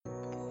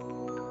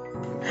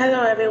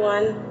Hello,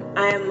 everyone.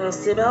 I am Mo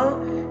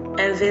Sibel,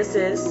 and this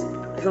is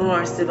the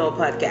More Sibel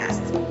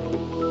podcast.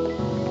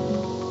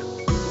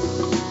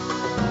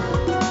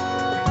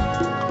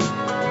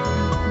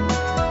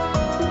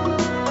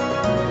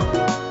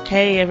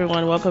 Hey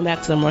everyone, welcome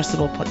back to the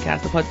Merciful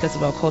Podcast, the podcast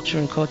about culture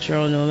and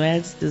cultural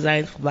nomads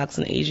designed for Blacks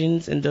and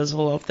Asians and those who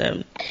love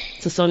them.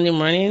 It's a Sunday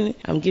morning.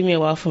 I'm giving me a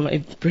while for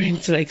my brain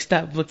to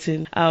start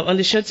booting. On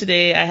the show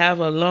today, I have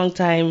a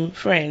longtime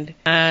friend,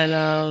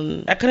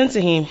 and according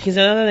to him, he's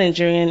another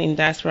Nigerian in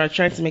diaspora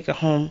trying to make a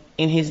home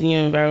in his new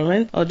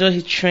environment. Although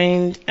he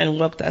trained and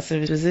worked as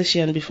a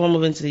physician before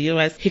moving to the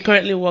US, he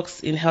currently works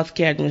in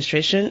healthcare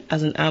administration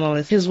as an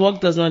analyst. His work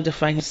does not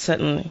define him,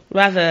 certainly.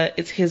 Rather,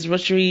 it's his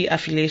Rotary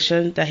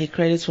affiliation that he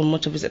credits for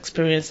much of his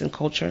experience and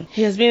culture.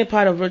 He has been a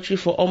part of Rotary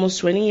for almost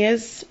 20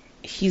 years.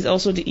 He's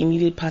also the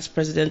immediate past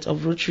president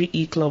of Rotary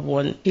E Club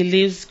 1. He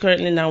lives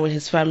currently now with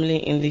his family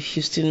in the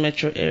Houston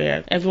metro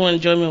area. Everyone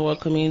join me in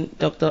welcoming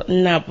Dr.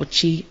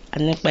 Buchi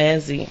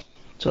Anekbaezi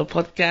to a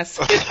podcast.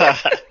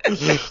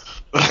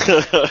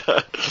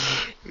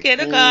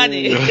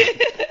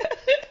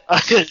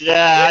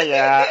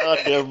 Yeah.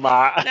 Okay,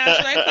 ma. Now,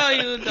 should I call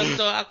you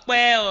Dr.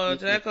 Akwe or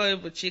should I call you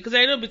Buchi? Because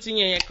I know between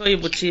you and I call you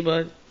Buchi,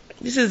 but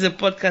this is a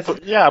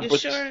podcast. Yeah, you but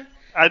sure?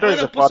 I know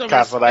it's a Put some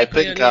podcast, but I respect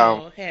on think your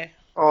name, here.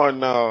 oh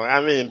no,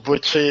 I mean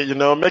Buchi,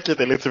 make it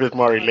a little bit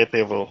more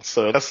relatable.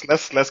 So let's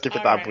keep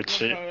it All at right, no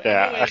Buchi. problem.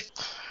 Yeah. Anyways,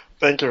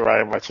 Thank you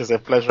very much. It's a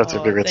pleasure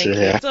to be with thank you you.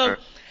 here. So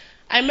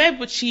I met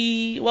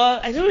Buchi. Well,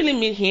 I didn't really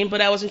meet him,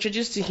 but I was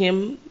introduced to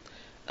him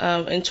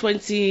in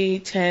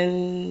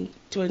 2010,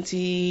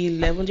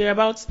 2011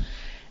 thereabouts,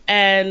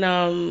 and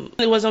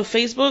it was on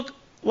Facebook.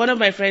 One of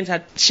my friends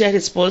had shared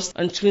his post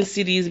on Twin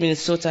Cities,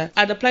 Minnesota.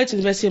 I'd applied to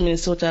University of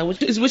Minnesota,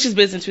 which is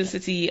based in Twin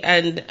City,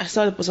 and I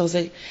saw the post. I was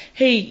like,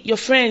 "Hey, your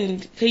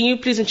friend, can you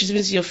please introduce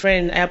me to your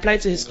friend? I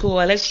applied to his school.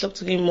 I'd like to talk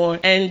to him more."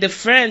 And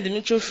the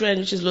mutual friend,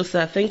 which is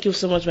Luther, thank you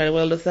so much, by the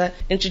way, Luther,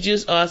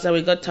 introduced us, and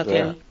we got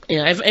talking.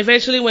 Yeah, I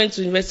eventually went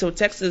to University of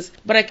Texas,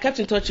 but I kept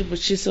in touch with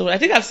Buchi, so I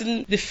think I've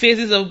seen the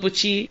phases of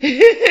Buchi.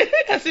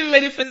 I've seen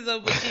many faces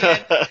of Buchi,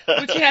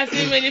 and Buchi has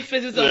seen many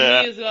faces of me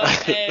as well.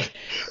 And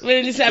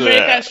when this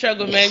American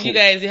struggle, man, you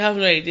guys, you have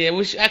no idea.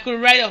 Which I could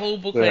write a whole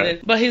book on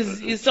it. But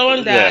he's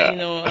someone that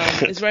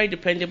is very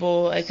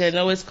dependable. I can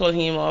always call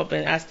him up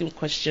and ask him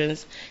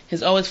questions.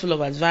 He's always full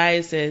of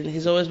advice, and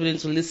he's always willing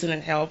to listen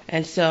and help.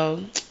 And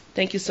so,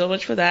 thank you so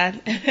much for that.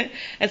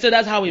 And so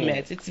that's how we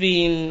met. It's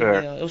been,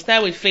 we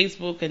started with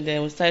Facebook, and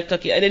then we started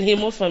talking. And then he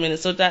moved from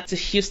Minnesota to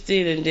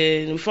Houston, and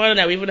then we found out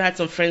that we even had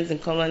some friends in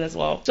common as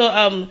well.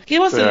 So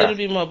give us a little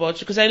bit more about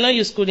you, because I know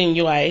you schooled in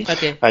UI.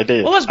 Okay. I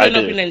did. What was growing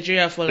up in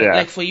Nigeria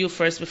for you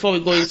first, before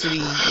we go into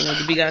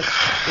the bigger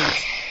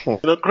things?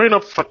 Growing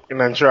up in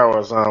Nigeria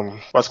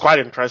was quite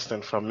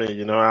interesting for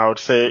me. I would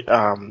say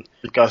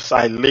because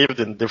I lived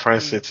in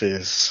different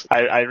cities.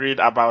 I read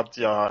about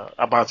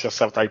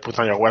yourself that you put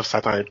on your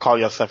website, and you call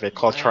yourself a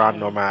cultural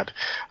nomad,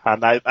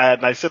 and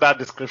I see that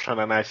description,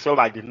 and I feel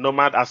like the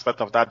nomad aspect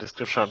of that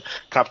description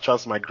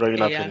captures my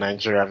growing up in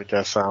Nigeria,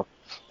 because I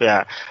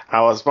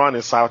was born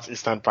in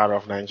southeastern part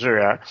of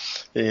Nigeria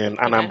in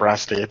Anambra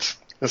State.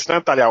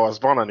 Incidentally, I was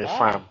born on a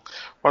farm.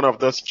 One of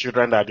those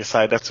children that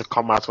decided to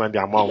come out when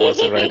their mom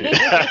wasn't ready.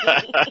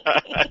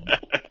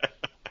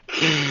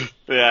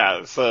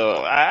 So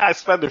I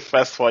spent the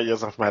first 4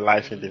 years of my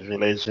life in the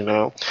village,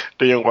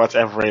 doing what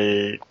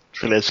every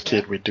village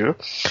kid would do.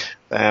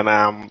 And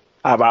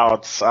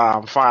about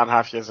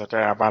 4.5 years later,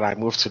 I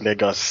moved to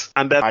Lagos.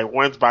 And then I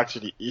went back to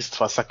the east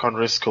for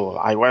secondary school.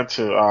 I went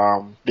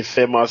to the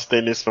famous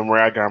Dennis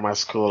Memorial Grammar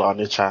School,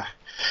 Onitsha.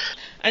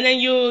 And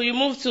then you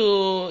moved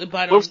to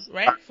Ibadan,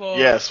 right?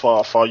 Yes,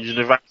 for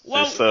university.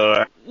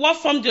 What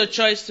formed your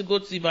choice to go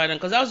to Ibadan?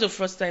 Because that was your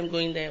first time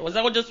going there. Was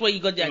that just where you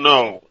got the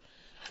admission?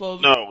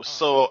 No.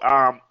 So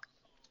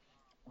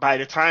by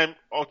the time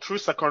through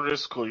secondary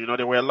school,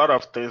 there were a lot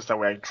of things that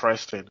were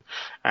interesting,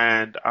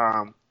 and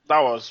that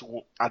was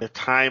at the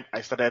time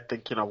I started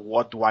thinking of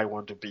what do I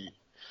want to be.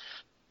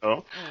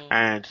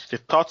 And the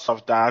thoughts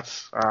of that,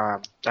 I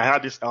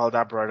had this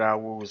elder brother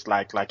who was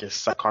like a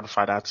second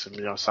father to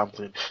me or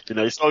something.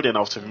 He's old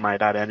enough to be my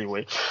dad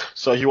anyway.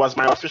 So he was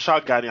my official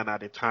guardian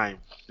at the time.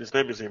 His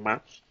name is Ima.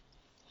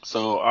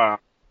 So,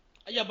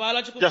 your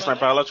biological yes,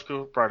 brother? My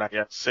biological brother.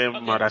 Yeah,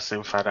 same mother,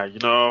 same father. You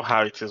know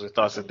how it is with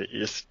us in the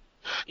East.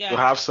 Yeah, you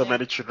have so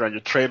many children, you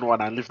train one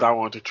and leave that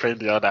one to train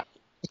the other.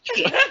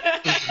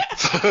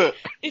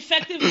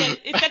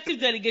 Effective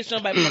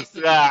delegation by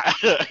proxy. Yeah.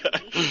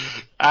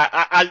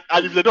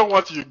 And if they don't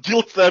want you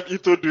guilt them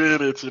into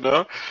doing it,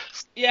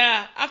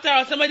 Yeah. After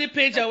all, somebody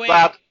paid your way.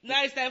 Now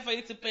it's time for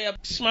you to pay up.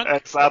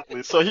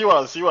 Exactly. So he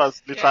was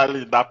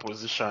literally in that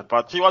position,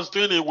 but he was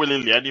doing it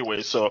willingly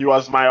anyway. So he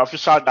was my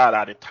official dad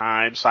at the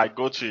time. So I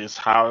go to his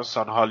house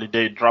on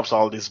holiday, he drops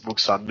all these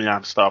books on me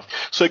and stuff.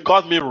 So it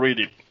got me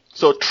reading.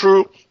 So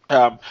through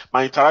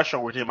my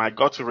interaction with him, I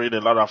got to read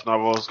a lot of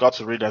novels, got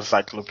to read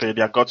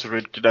encyclopedia, got to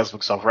read Guinness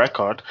Books of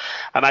Record,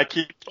 and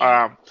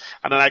and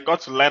then I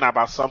got to learn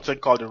about something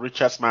called the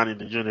richest man in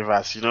the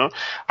universe.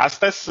 As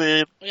they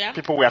say,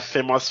 people were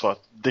famous for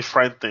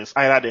different things.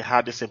 Either they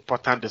had this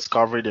important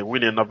discovery, they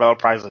win a Nobel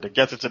Prize, or they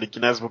get into the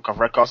Guinness Book of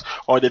Records,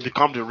 or they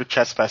become the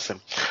richest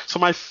person. So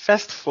my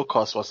first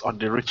focus was on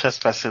the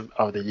richest person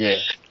of the year.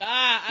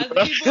 As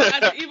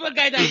the evil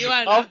guy that you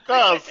are now. Of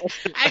course.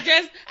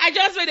 I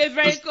just made a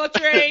very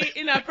culturally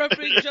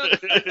inappropriate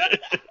joke.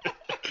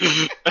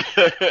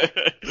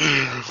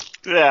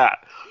 Yeah.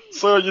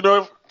 So,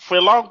 for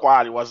a long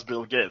while it was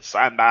Bill Gates,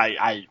 and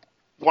I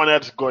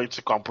wanted to go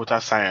into computer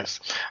science.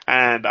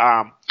 And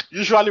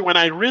usually when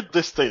I read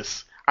these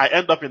things, I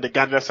end up in the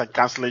guidance and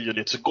counseling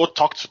unit to go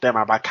talk to them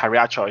about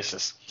career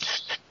choices.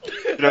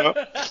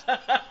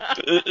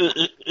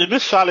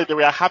 Initially they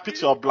were happy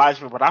to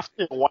oblige me, but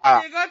after a while,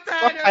 I got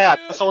tired.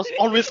 So I was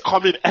always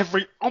coming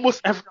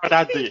almost every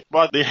other day.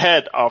 But the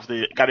head of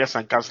the guidance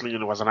and counseling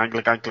unit was an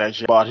Anglican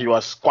clergy, but he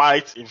was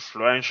quite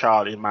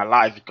influential in my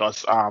life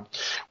because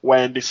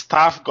when the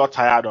staff got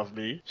tired of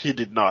me, he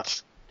did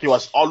not. He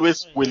was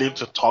always willing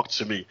to talk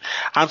to me,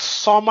 and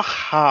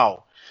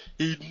somehow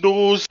he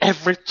knows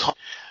every talk.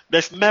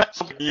 There's never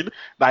something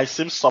that I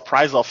seem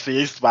surprised or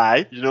fazed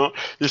by.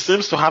 He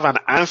seems to have an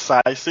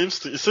answer. It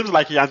seems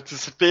like he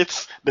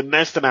anticipates the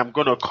next thing I'm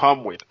going to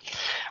come with.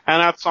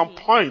 And at some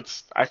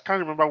point, I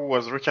can't remember who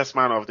was richest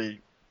man of the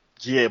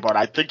year, but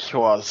I think he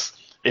was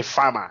a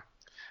farmer.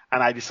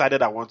 And I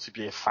decided I want to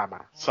be a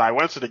farmer. So I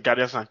went to the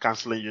guidance and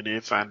counseling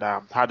unit and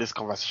had this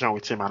conversation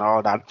with him and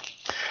all that.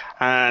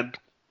 And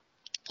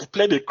he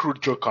played a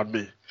crude joke on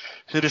me.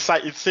 He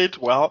said,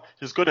 well,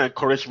 he's going to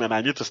encourage me and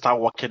I need to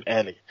start working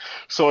early.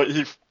 So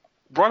he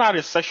brought out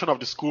a section of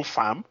the school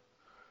farm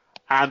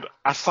and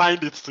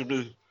assigned it to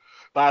me.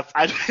 That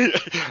I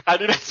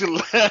needed to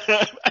learn.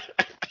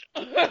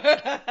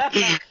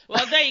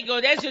 Well, there you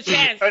go. There's your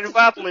chance.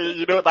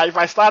 Exactly. That if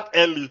I start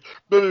early,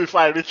 maybe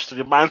before I reach to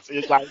the man's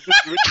age, I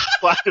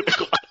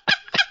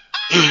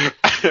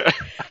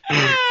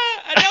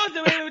and that was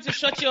the way to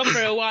shut you up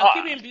for a while.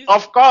 Keep him busy.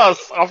 Of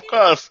course.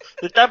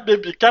 He kept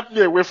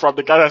me away from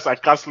the guidance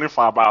and counseling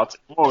for about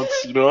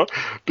months,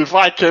 before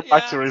I came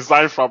back to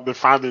resign from the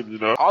family,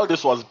 All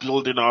this was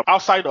building up.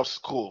 Outside of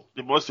school,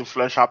 the most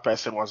influential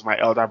person was my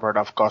elder brother,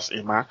 of course,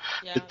 Emma.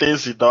 Yeah. The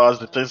things he does,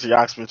 the things he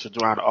asked me to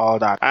do and all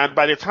that. And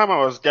by the time I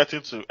was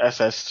getting to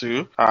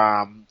SS2,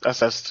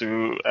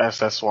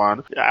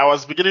 SS1, I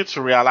was beginning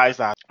to realize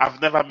that I've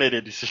never made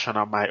a decision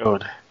on my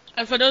own.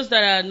 And for those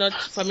that are not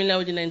familiar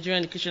with the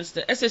Nigerian education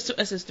system, SS2,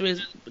 SS3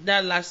 is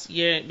that last 2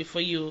 years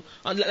before you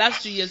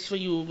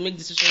make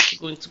decisions to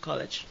go into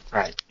college.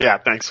 Right. Yeah,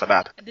 thanks for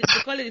that. The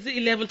college, is it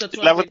 11th or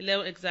 12th?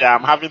 11 exactly. Yeah,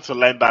 I'm having to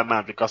learn that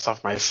now because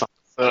of my son.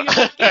 So.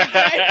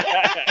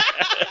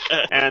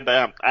 And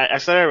I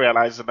started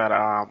realizing that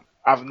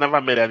I've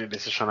never made any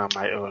decision on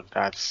my own.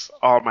 That's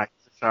all my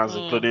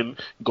including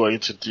going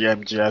to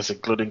DMGS,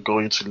 including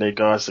going to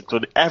Lagos,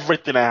 including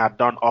everything I had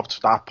done up to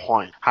that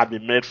point had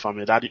been made for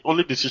me. That the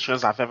only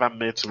decisions I've ever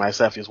made to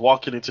myself is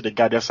walking into the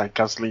guidance and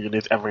counseling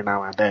unit every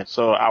now and then.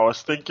 So I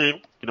was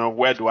thinking,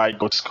 where do I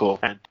go to school?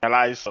 And I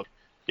realized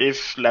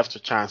if left to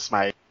chance,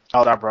 my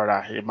elder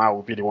brother, Emma,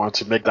 would be the one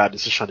to make that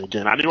decision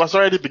again. And he was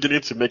already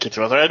beginning to make it. He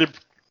was already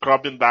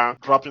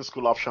dropping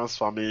school options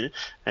for me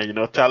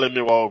and, telling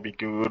me what would be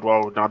good,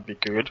 what would not be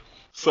good.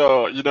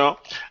 So,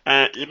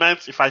 it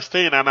meant if I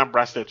stay in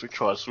Anambra State,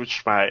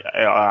 which my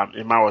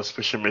Emma was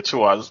pushing me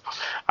towards,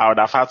 I would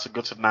have had to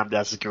go to Nnamdi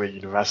Azikiwe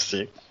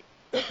University.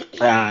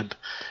 And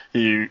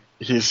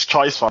his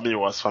choice for me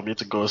was for me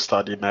to go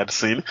study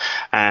medicine,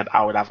 and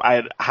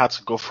I had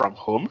to go from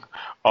home,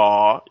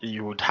 or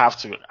you would have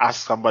to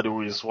ask somebody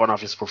who is one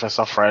of his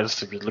professor friends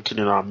to be looking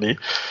in on me,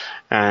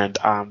 and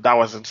that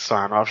wasn't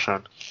an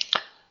option.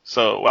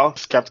 So,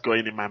 it kept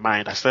going in my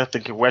mind. I started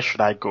thinking, where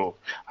should I go?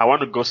 I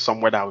want to go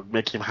somewhere that would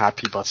make him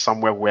happy, but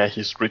somewhere where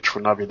his reach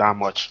would not be that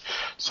much.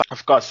 So,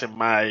 of course, I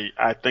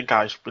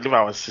believe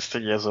I was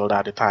 16 years old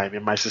at the time.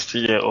 In my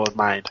 16-year-old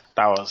mind,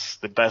 that was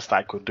the best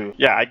I could do.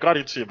 Yeah, I got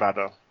into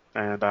Ibadan.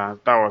 And that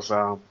was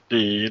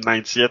the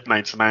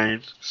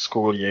 98-99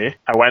 school year.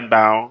 I went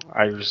down,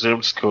 I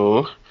resumed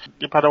school.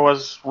 Ibadan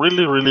was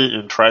really, really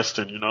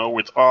interesting,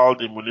 with all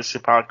the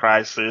municipal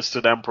crisis,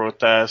 student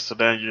protests,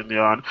 student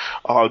union,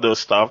 all those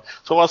stuff.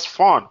 So it was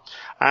fun.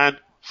 And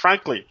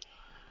frankly,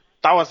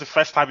 that was the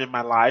first time in my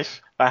life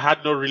I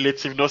had no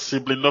relative, no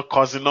sibling, no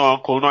cousin, no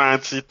uncle, no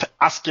auntie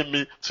asking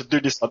me to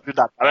do this or do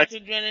that.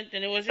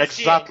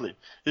 Exactly.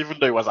 Even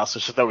though it was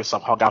associated with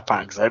some hunger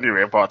pangs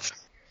anyway, but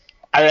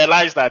I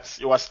realized that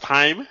it was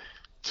time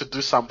to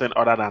do something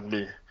other than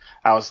me.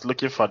 I was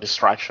looking for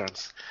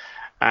distractions.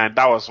 And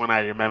that was when I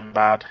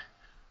remembered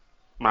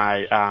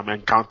my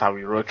encounter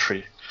with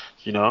Rotary.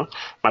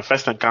 My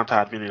first encounter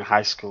had been in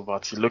high school,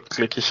 but it looked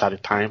cliquish at the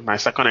time. My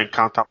second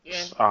encounter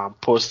was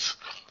post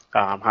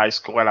high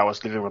school when I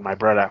was living with my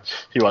brother.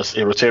 He was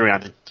a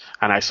Rotarian,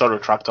 and I saw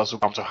retractors who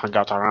come to hang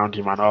out around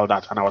him and all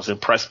that, and I was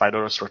impressed by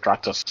those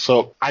retractors.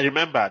 So I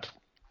remembered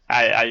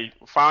I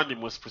found the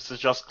most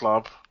prestigious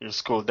club in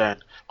school then,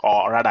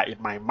 or rather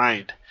in my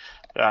mind,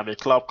 a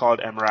club called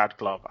Emerald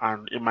Club.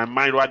 And in my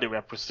mind, why they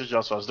were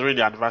prestigious was during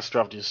the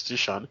anniversary of the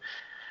institution,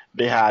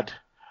 they had,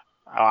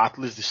 or at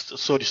least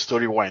so the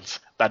story went,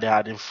 that they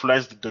had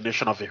influenced the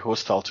donation of a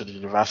hostel to the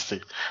university.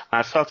 And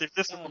I felt if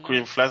this Oh, could nice.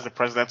 influence the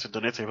president to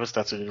donate a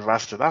hostel to the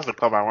university, that's the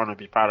club I want to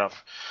be part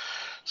of.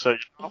 So,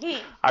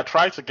 I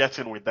tried to get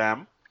in with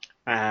them,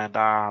 and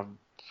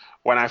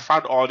when I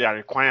found all their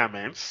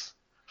requirements,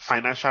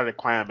 financial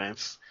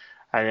requirements,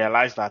 I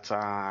realized that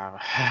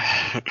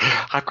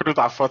I couldn't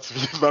afford to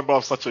be a member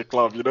of such a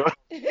club,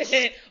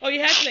 Oh,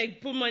 you had to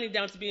like put money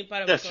down to be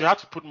part of the Yes, you club. had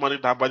to put money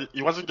down, but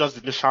it wasn't just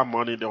the initial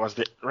money. There was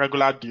the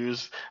regular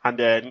dues, and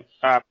then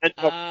No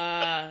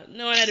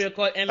one had to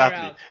record exactly,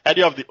 Emerald.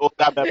 any of the older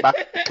members of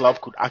the club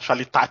could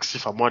actually tax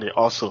you for money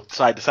also.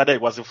 So I decided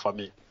it wasn't for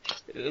me.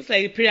 It looks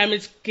like the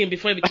pyramids came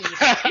before it became a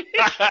shrine.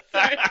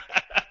 Sorry.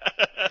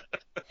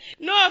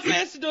 No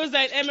offense to those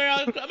that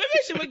Emerald Club. Maybe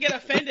she would get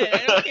offended.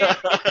 I don't care.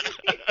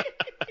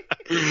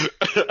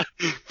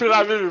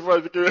 Pyramid before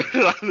it became a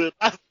pyramid.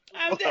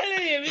 I'm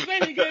telling you, before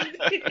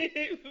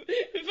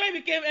it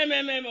became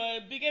MMM or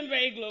it became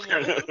very global.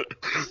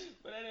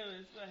 But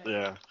anyways, go ahead.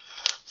 Yeah.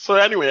 So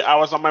anyway, I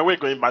was on my way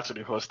going back to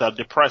the hostel,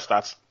 depressed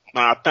that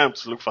my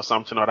attempt to look for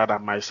something other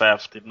than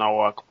myself did not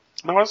work.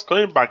 And I was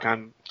going back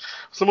and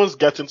someone's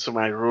getting to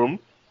my room,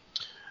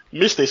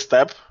 missed a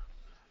step,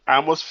 I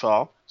almost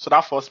fell, so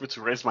that forced me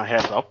to raise my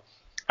head up.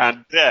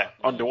 And there,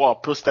 on the wall,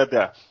 posted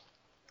there,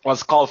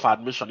 was call for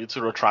admission into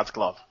Rotarian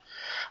Club.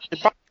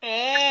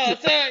 Oh,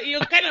 so you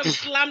kind of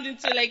slammed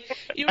into like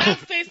you ran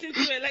face into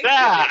it, like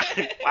Yeah,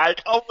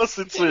 like almost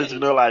into it,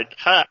 like,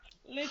 huh.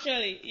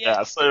 Literally, yeah.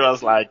 Yeah, so it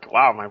was like,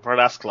 wow, my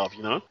brother's club,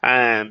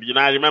 And,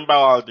 I remember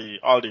all the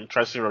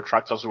interesting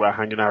retractors who were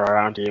hanging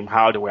around him,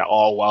 how they were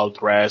all well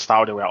dressed,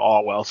 how they were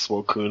all well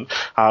spoken,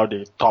 how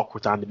they talk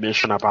with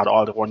animation about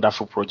all the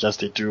wonderful projects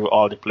they do,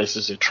 all the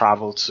places they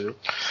travel to.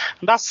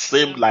 And that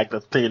seemed like the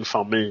thing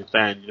for me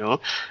then,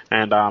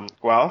 And,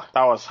 well,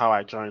 that was how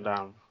I joined,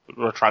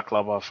 Rotary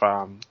Club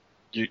of,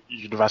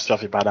 University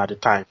of Ibadan at the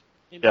time.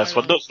 Yes,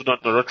 for those who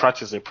don't know, Rotary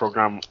is a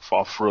program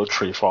for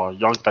Rotary for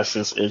young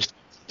persons aged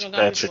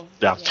 30.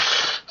 Yeah.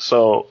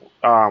 So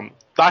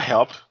that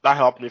helped. That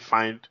helped me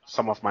find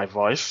some of my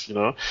voice.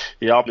 It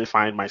helped me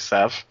find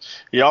myself.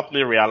 It helped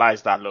me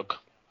realize that look,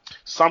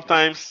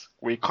 sometimes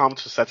we come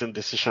to certain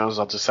decisions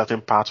or to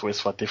certain pathways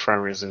for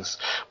different reasons,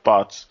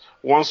 but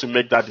once we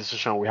make that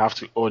decision, we have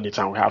to own it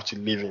and we have to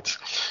live it,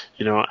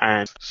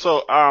 And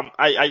so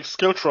I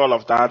scaled through all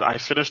of that. I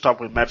finished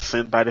up with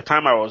medicine. By the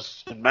time I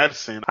was in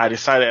medicine, I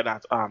decided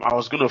that I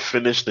was going to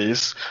finish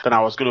this, then I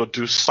was going to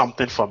do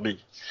something for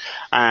me.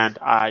 And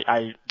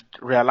I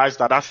realized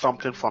that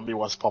something for me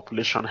was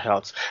population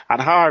health.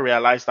 And how I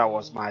realized that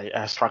was my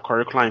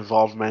extracurricular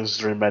involvements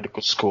during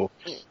medical school.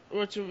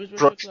 Rotary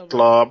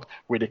Club,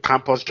 with the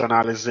campus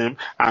journalism,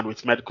 and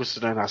with medical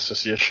student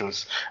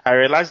associations. I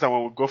realized that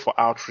when we go for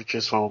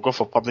outreaches, when we go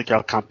for public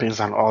health campaigns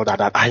and all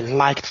that I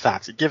liked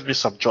that. It gave me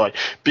some joy.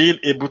 Being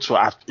able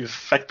to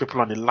affect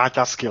people on a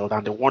larger scale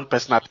than the one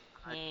person at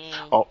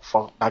or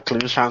for that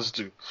clinicians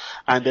do.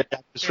 And the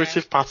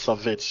administrative parts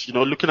of it,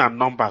 looking at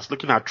numbers,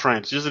 looking at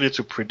trends, using it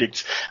to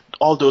predict,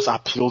 all those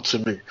appeal to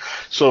me.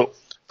 So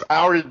I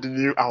already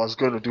knew I was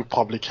going to do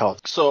public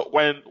health. So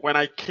when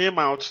I came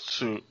out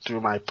to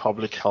do my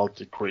public health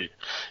degree,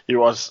 it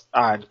was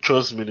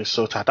chose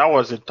Minnesota. That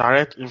was a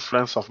direct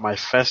influence of my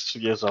first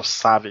 2 years of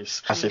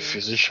service as a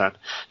physician.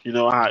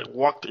 I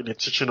worked in a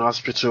teaching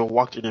hospital,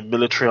 worked in a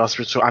military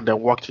hospital, and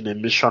then worked in a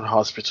mission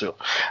hospital.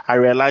 I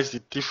realized the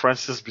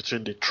differences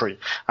between the three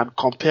and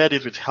compared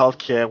it with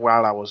healthcare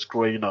while I was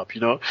growing up.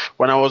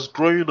 When I was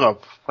growing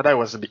up, whether I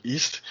was in the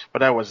East,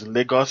 whether I was in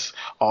Lagos,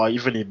 or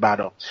even in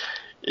Ibadan,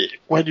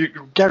 when you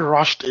get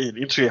rushed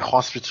into a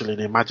hospital in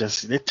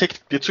emergency, they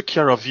took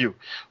care of you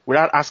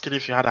without asking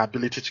if you had the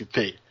ability to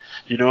pay,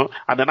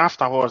 and then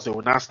afterwards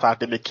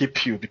they may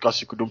keep you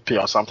because you couldn't pay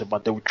or something,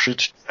 but they will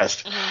treat you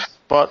first.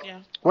 But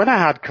when I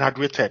had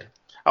graduated,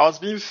 I was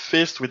being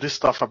faced with this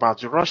stuff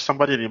about you rush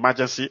somebody in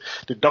emergency,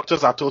 the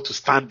doctors are told to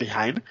stand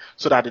behind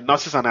so that the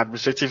nurses and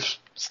administrative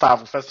staff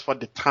will first of all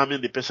determine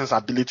the patient's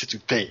ability to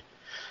pay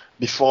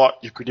before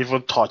you could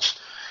even touch.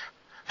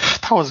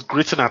 That was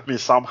grating at me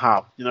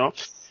somehow,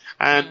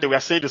 And they were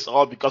saying this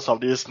all because of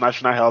this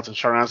national health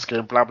insurance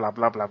scheme, blah, blah,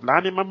 blah, blah, blah.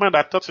 And in my mind,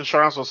 I thought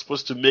insurance was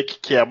supposed to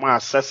make care more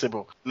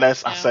accessible,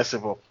 less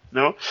accessible,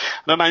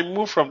 Then I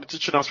moved from the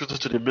teaching hospital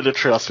to the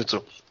military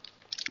hospital.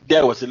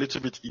 There was a little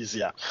bit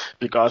easier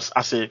because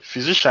as a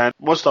physician,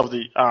 most of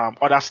the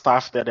other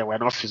staff there, they were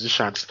not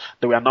physicians.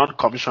 They were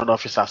non-commissioned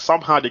officers.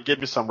 Somehow they gave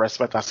me some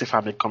respect as if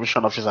I'm a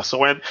commissioned officer. So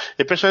when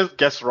a patient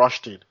gets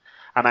rushed in,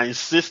 and I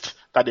insist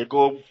that they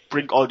go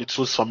bring all the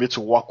tools for me to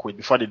work with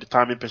before they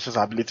determine patient's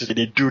ability,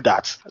 they do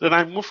that. Then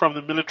I moved from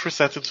the military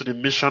setting to the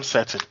mission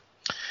setting.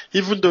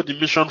 Even though the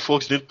mission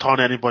folks didn't turn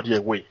anybody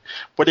away,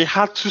 but they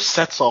had 2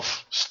 sets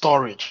of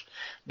storage.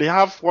 They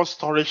have one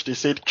storage, they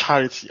said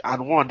charity,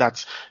 and one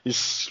that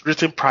is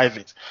written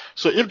private.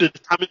 So if they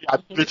determine the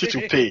ability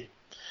to pay,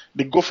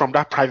 they go from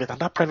that private, and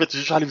that private is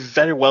usually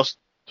very well.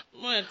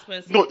 More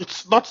expensive. No,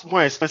 it's not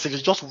more expensive.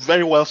 It's just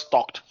very well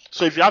stocked.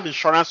 So if you have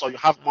insurance or you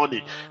have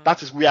money,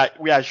 that is where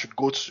I should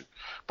go to.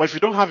 But if you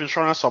don't have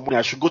insurance or money,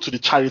 I should go to the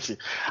charity.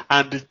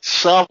 And the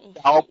shelf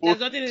are There's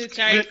nothing in the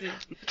charity.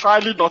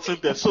 literally nothing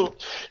there. So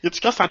it's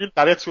just an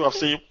indirect way of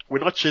saying we're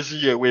not chasing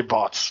you away,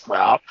 but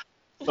well.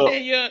 So,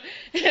 Your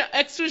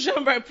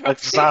exclusion by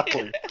proxy.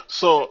 exactly.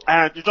 So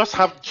and you just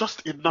have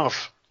just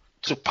enough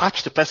to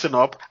patch the person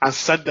up and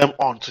send them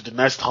on to the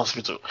next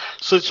hospital.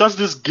 So it's just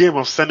this game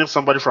of sending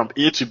somebody from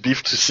A to B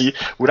to C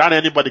without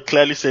anybody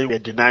clearly saying we're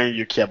denying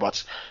you care,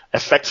 but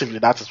effectively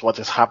that is what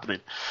is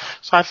happening.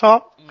 So I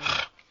thought,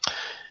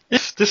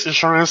 if this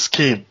insurance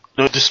scheme,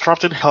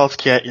 disrupting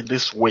healthcare in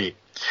this way,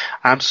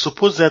 and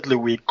supposedly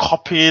we're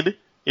copying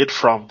it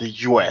from the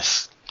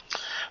US,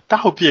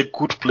 that would be a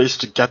good place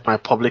to get my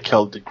public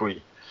health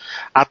degree.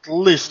 At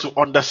least to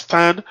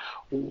understand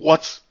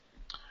what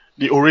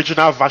the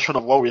original version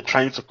of what we're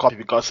trying to copy,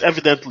 because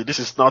evidently this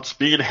is not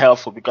being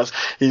helpful because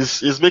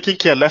it's making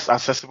care less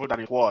accessible than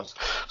it was.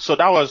 So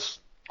that was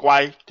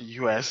why the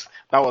US,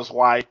 that was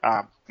why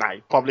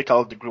my public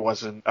health degree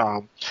was in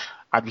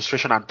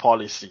administration and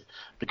policy,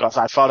 because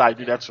I felt I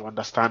needed to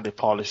understand the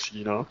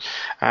policy,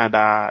 and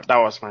that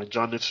was my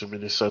journey to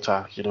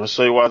Minnesota,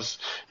 So it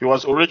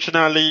was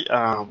originally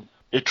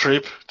a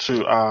trip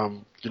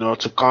to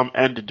to come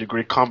end the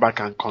degree, come back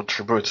and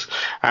contribute.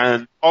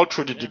 And all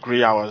through the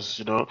degree, I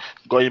was,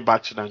 going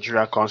back to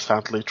Nigeria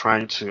constantly,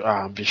 trying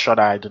to be sure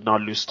that I did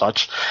not lose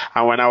touch.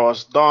 And when I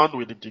was done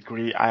with the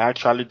degree, I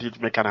actually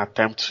did make an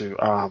attempt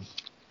to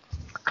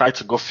try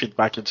to go fit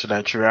back into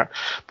Nigeria.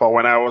 But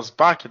when I was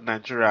back in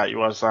Nigeria, it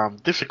was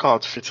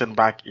difficult fitting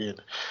back in.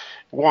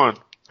 One,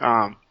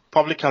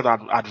 public health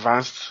had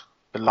advanced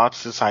a lot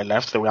since I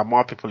left. There were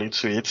more people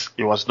into it.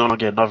 It was no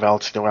longer a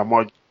novelty. There were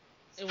more.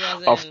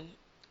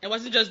 It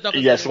wasn't just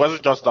doctors. Yes, anymore. It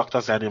wasn't just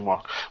doctors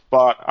anymore.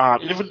 But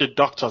even the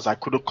doctors I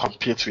couldn't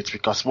compete with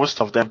because most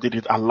of them did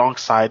it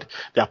alongside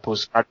their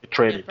postgraduate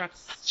training.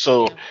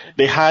 So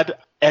they had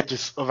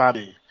edges over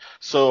me.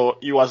 So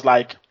it was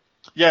like,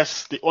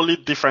 yes, the only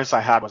difference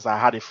I had was I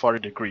had a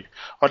foreign degree.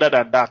 Other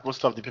than that,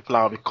 most of the people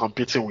I will be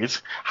competing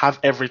with have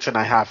everything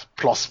I have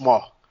plus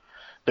more.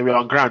 They were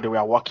on ground, they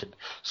were working.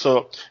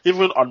 So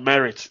even on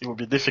merit, it would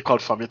be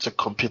difficult for me to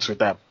compete with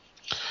them.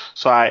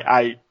 So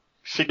I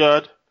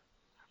figured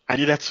I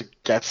needed to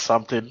get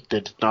something they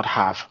did not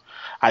have.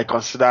 I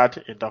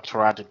considered a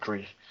doctoral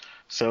degree.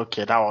 So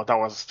okay, that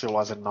was still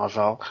wasn't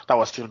novel. That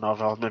was still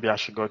novel. Maybe I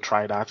should go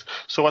try that.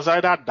 So it was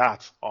either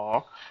that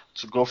or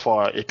to go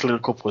for a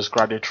clinical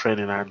postgraduate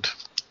training. And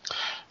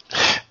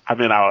I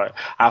mean,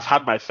 I've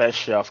had my fair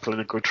share of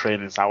clinical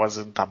trainings. I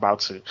wasn't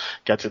about to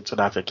get into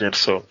that again.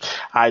 So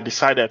I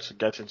decided to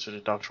get into the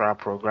doctoral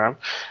program.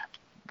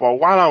 But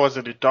while I was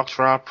in the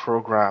doctoral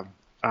program,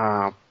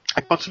 I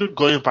continued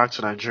going back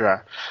to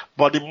Nigeria.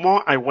 But the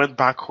more I went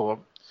back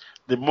home,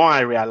 the more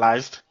I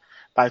realized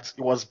that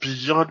it was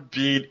beyond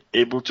being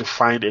able to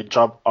find a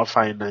job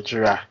offer in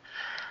Nigeria.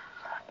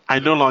 I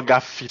no longer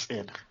fit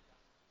in.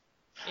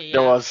 Yeah.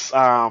 There was,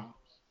 I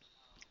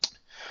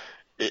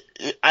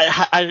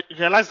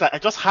realized that I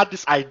just had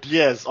these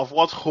ideas of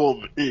what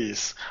home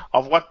is,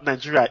 of what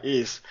Nigeria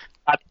is.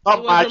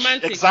 Not much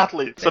romantic.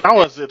 Exactly. So that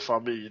was it for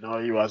me,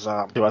 it was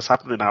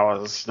happening. I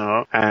was,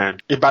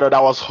 and Ibadan,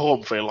 I was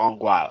home for a long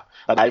while.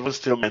 And I even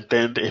still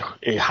maintained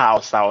a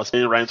house that I was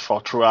paying rent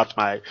for throughout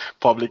my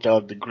public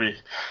health degree.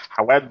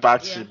 I went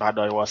back to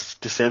Ibadan, it was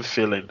the same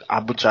feeling.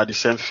 Buchi, the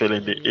same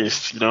feeling, the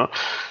East,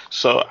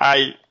 So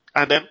and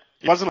then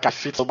it wasn't like I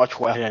fit so much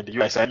well here in the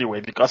US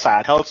anyway, because I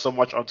had held so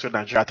much onto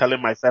Nigeria,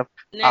 telling myself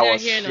I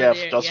was here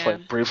just for a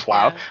brief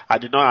while. I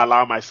did not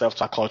allow myself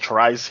to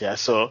acculturize here.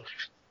 So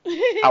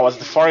I was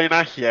the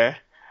foreigner here,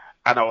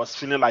 and I was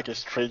feeling like a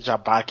stranger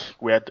back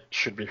where it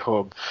should be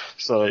home.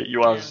 So it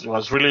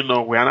was really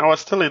nowhere, and I was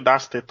still in that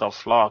state of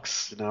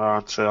flux,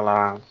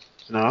 until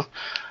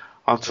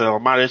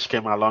marriage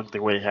came along the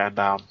way, and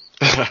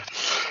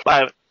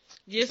like.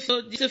 Do you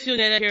still feel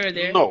neither here or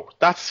there? No,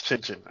 that's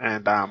changing,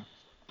 and that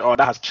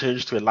has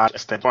changed to a large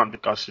extent. One,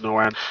 because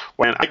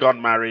when I got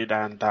married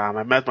and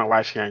I met my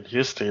wife here in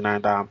Houston,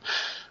 and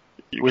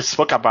we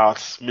spoke about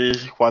me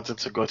wanting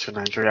to go to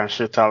Nigeria, and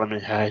she telling me,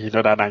 hey,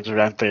 that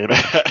Nigerian thing.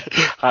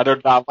 I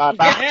don't know about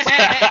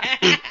that.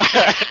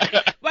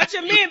 What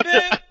you mean, boo?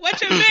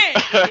 What you mean?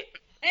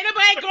 Ain't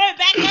nobody going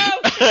back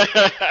home?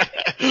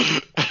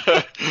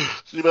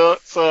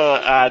 So,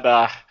 and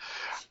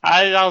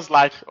I was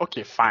like,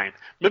 okay, fine.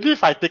 Maybe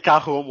if I take her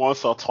home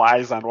once or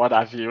twice and what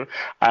have you,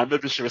 and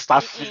maybe she will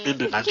start feeling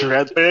the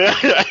Nigerian thing.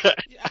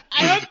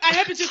 I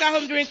hope you took her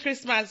home during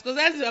Christmas, because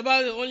that's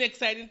about the only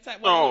exciting time.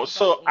 No,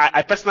 so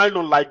I personally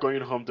don't like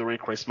going home during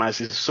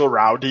Christmas. It's so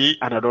rowdy,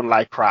 and I don't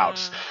like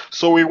crowds.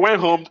 So we went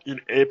home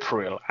in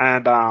April,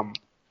 and that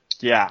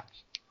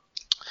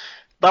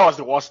was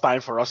the worst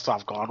time for us to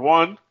have gone.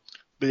 One,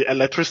 the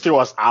electricity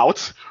was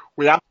out.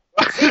 We had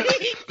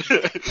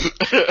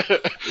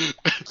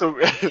so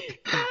we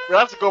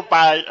have to go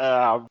buy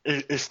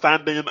a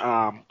standing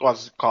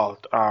what's it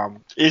called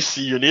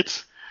AC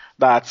unit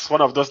That's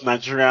one of those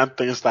Nigerian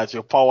things that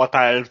you pour water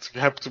in to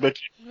help to make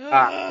it.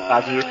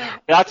 That you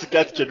had to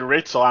get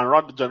generator and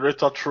run the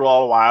generator through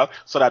all while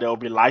so that there will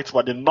be light,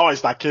 but the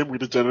noise that came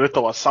with the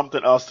generator was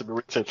something else to be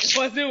written.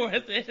 Was it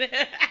worth it?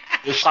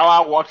 The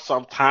shower worked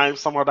sometimes,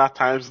 some other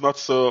times not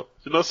so.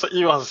 So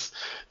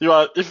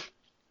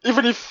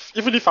even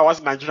if I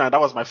was Nigerian,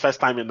 that was my first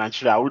time in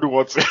Nigeria, I wouldn't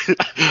want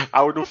to,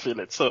 I wouldn't feel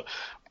it. So,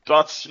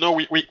 but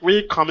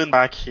we coming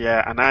back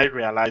here and I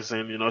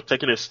realizing,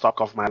 taking a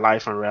stock of my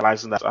life and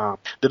realizing that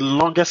the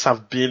longest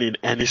I've been in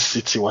any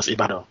city was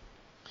Ibadan.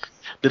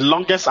 The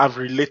longest I've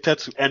related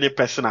to any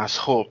person as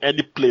home,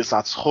 any place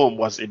as home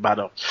was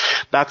Ibadan.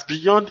 That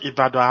beyond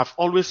Ibadan, I've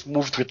always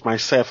moved with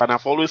myself and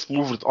I've always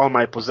moved with all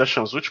my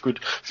possessions, which could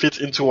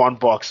fit into one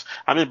box.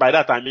 I mean, by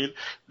that I mean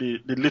the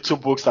little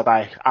books that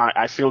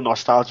I feel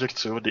nostalgic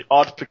to, the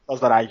odd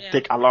pictures that I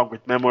take along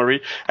with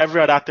memory.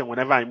 Every other thing,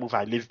 whenever I move,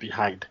 I leave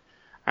behind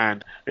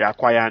and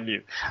reacquire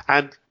new.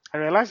 And I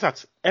realized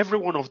that every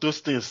one of those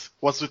things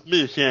was with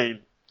me here in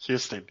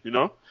Houston,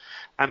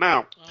 And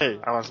now, hey,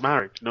 I was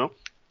married,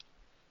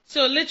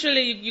 So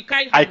literally, you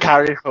carry. I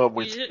carry home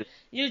with me.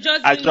 You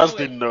just. I just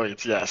didn't know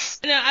it. Yes.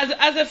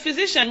 As a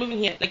physician moving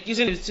here, like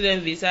using the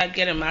student visa,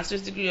 get a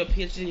master's degree or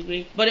PhD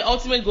degree, but the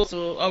ultimate goal is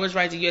to always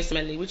write the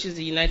USMLE, which is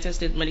the United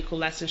States Medical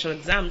Licensure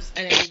Exams,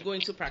 and then you go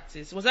into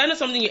practice. Was that not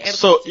something you ever?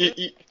 So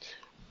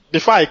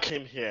before I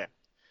came here,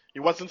 it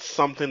wasn't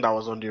something that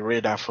was on the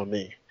radar for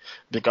me.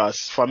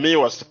 Because for me, it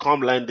was to come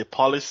learn the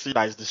policy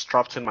that is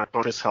disrupting my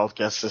country's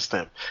healthcare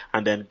system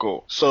and then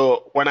go.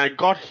 So when I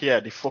got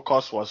here, the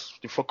focus was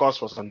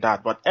on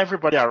that. But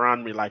everybody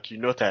around me, like you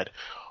noted,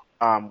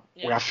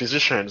 were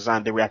physicians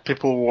and they were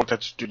people who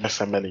wanted to do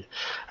SMLE.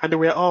 And they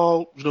were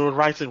all,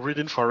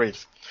 reading for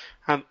it.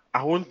 And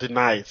I won't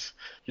deny it.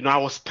 I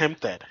was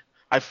tempted.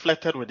 I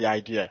flirted with the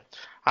idea.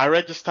 I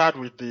registered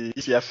with the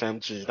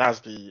ECFMG. That's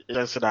the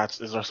agency that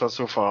is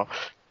responsible for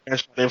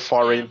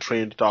foreign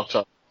trained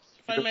doctors.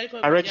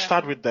 I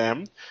registered with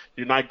them,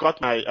 I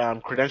got my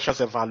credentials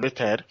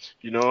evaluated,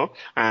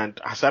 and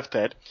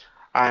accepted,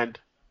 and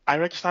I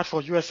registered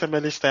for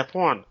USMLE Step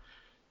 1.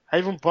 I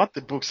even bought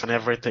the books and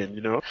everything,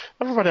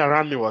 Everybody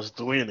around me was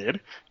doing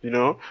it,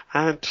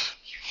 and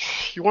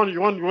you want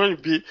to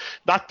be,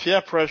 that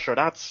peer pressure,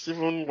 that's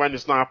even when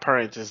it's not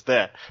apparent, is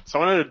there. So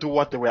I wanted to do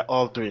what they were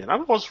all doing. I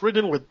was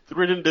reading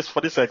this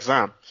for this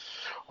exam.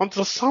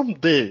 Until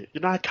someday,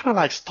 I kind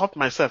of stopped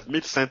myself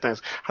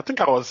mid-sentence. I think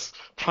I was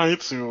trying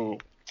to,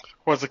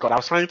 what's it called? I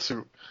was trying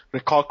to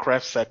recall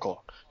Krebs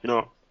cycle,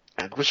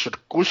 and which should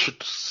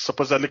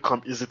supposedly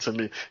come easy to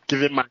me,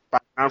 given my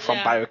background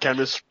from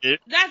biochemistry.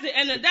 That's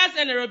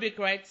anaerobic,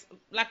 right?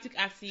 Lactic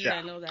acid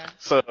and all that.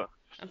 So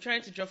I'm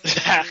trying to draw from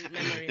my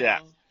memory.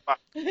 Yeah. But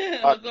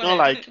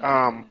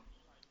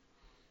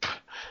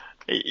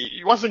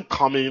it wasn't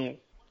coming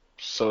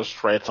so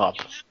straight up.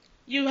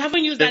 You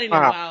haven't used that in a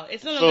while.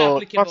 It's no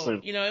longer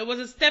applicable. It was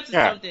a step to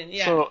something.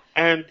 Yeah. So,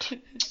 and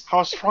I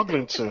was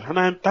struggling to.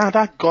 And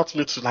that got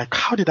me to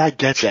how did I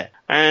get here?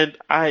 And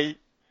I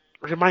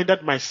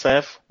reminded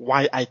myself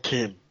why I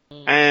came.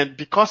 And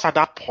because at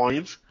that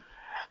point,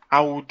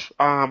 I would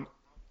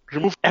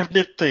remove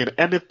anything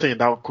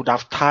that could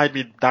have tied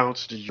me down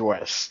to the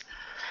US.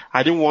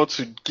 I didn't want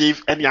to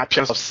give any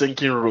appearance of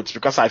sinking roots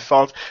because I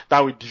felt that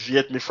would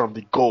deviate me from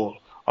the goal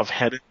of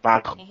heading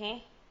back.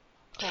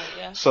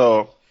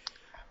 So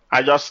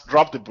I just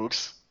dropped the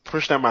books,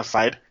 pushed them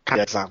aside, can't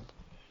the exam.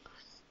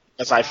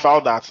 Because I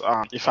felt that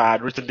if I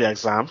had written the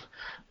exam,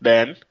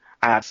 then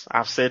I've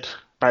said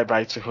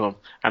bye-bye to home,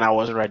 and I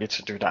wasn't ready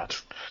to do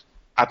that.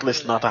 At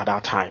least not at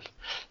that time.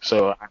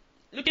 So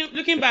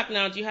looking back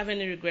now, do you have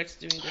any regrets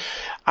doing this?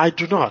 I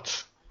do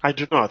not.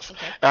 Okay.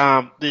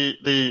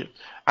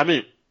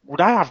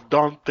 Would I have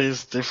done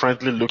things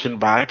differently looking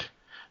back?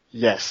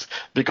 Yes.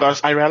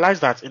 Because I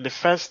realized that in the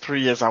first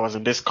 3 years I was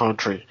in this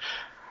country,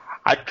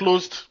 I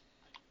closed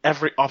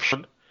every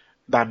option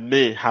that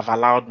may have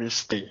allowed me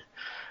stay.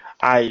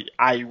 I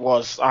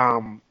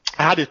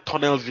had a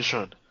tunnel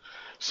vision.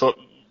 So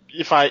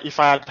if I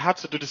had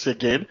to do this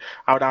again,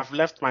 I would have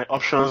left my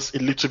options a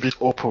little bit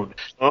open,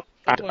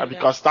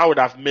 because that would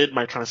have made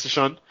my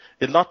transition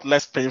a lot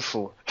less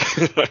painful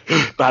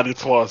than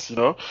it was,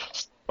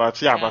 But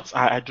but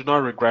I do not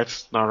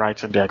regret not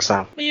writing the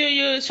exam. But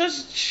you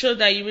just showed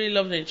that you really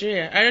love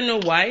Nigeria. I don't know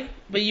why,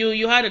 but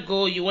you had a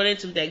goal. You wanted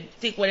to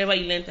take whatever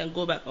you learned and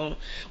go back home,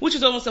 which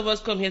is what most of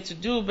us come here to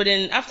do. But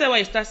then after a while,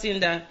 you start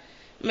seeing that,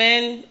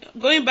 man,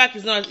 going back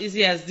is not as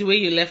easy as the way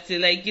you left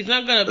it. It's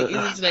not gonna be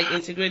easy to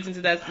integrate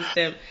into that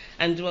system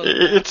and do all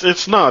that.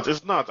 It's not.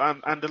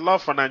 And the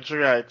love for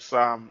Nigeria,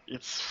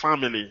 it's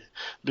family,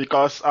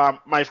 because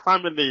my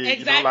family,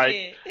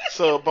 exactly.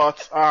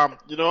 But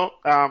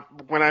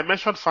when I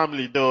mentioned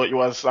family, though, it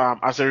was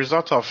as a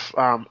result of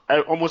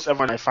almost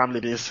everyone in my family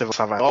being civil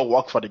servants, all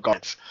work for the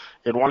government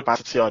in one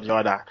capacity or the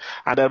other.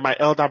 And then my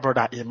elder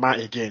brother, Ima,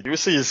 again. You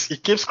see, he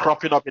keeps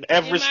cropping up in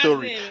every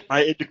story.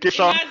 My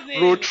education,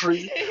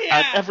 Rotary,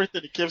 and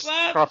everything, it keeps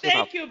cropping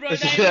up. Thank you, brother.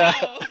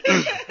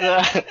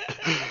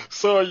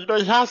 So,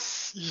 he has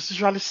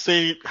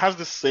usually has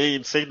this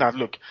saying that,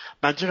 look,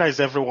 Nigeria is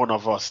every one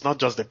of us, not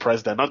just the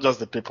president, not just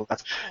the people.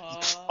 That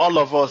it's all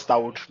of us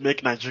that would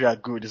make Nigeria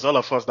good. It's all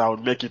of us that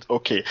would make it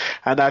okay.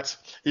 And that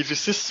if you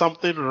see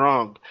something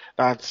wrong,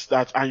 and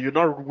you're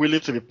not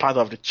willing to be part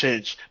of the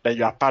change, then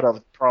you are part of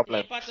the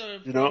problem. Part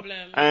of the you know,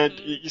 problem. and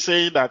you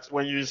say that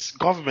when you use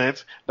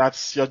government,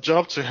 that's your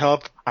job to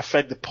help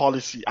affect the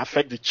policy,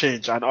 affect the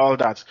change, and all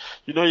that.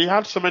 You know, he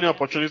had so many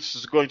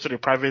opportunities to go into the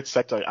private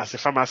sector as a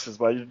pharmacist,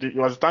 but he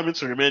was determined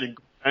to remain in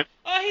government.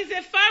 Oh, he's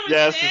a pharmacist.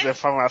 Yes, he's a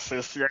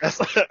pharmacist.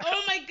 Yes.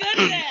 Oh my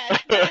goodness!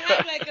 I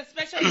have like a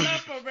special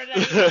love for brother.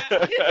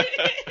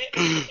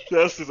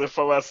 Yes, he's a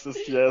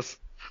pharmacist. Yes.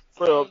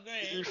 So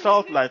he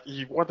felt like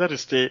he wanted to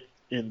stay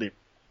in the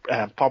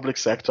public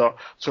sector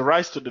to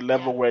rise to the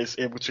level where he's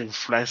able to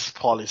influence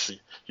policy,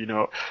 you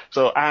know.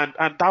 So and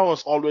that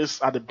was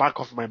always at the back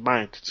of my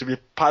mind, to be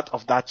part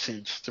of that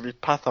change,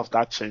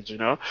 you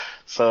know.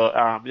 So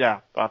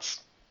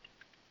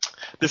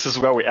this is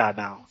where we are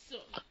now.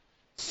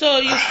 So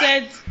you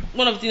said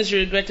one of the things you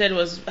regretted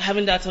was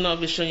having that tunnel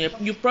vision.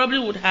 You probably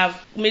would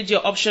have made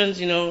your options,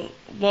 you know,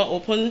 more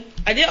open.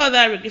 Are there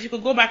other, if you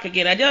could go back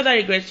again, are there other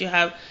regrets you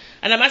have?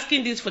 And I'm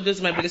asking this for those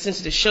who might be listening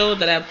to the show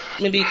that have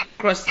maybe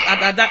crossed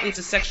at that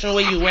intersection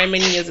where you were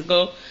many years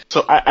ago.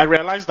 So I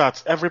realized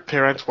that every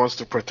parent wants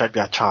to protect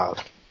their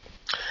child.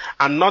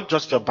 And not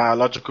just your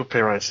biological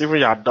parents, even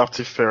your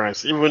adoptive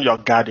parents, even your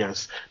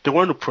guardians. They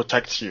want to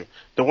protect you.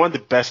 They want the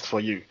best for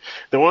you.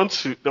 They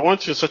want you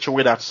in such a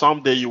way that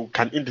someday you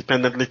can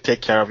independently take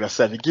care of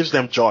yourself. It gives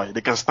them joy.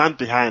 They can stand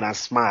behind and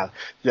smile.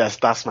 Yes,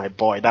 that's my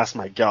boy. That's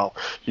my girl.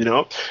 You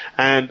know?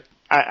 And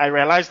I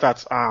realized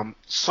that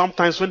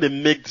sometimes when they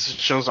make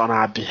decisions on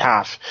our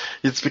behalf,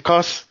 it's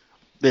because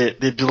they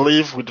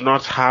believe we do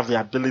not have the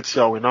ability,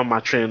 or we're not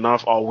mature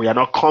enough, or we are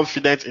not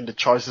confident in the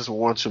choices we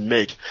want to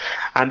make.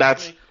 And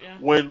that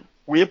when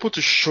we're able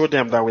to show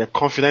them that we're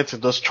confident in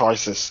those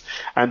choices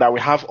and that we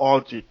have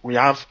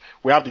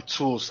the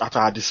tools at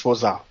our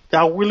disposal, they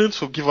are willing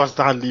to give us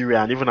that leeway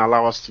and even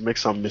allow us to make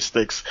some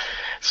mistakes.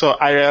 So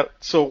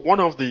one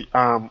of the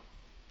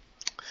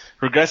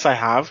regrets I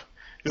have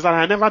is that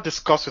I never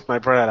discussed with my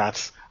brother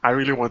that I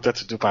really wanted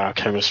to do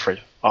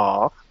biochemistry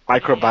or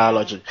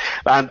microbiology.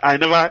 And I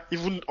never,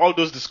 even all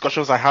those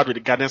discussions I had with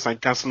the guidance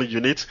and counseling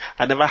unit,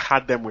 I never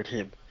had them with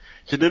him.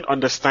 He didn't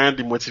understand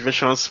the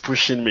motivations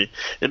pushing me.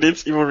 He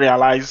didn't even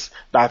realize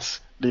that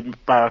the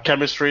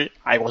biochemistry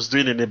I was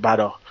doing in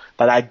Ibadan,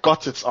 that I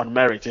got it on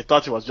merit. He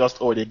thought it was just,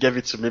 they gave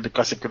it to me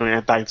because he couldn't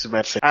enter into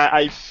medicine.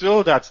 I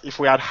feel that if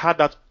we had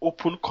that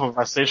open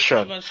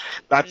conversation,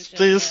 that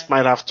things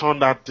might have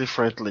turned out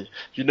differently,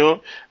 you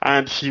know,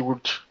 and he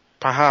would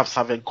perhaps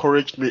have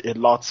encouraged me a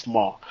lot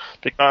more,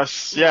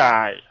 because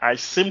I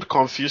seemed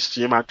confused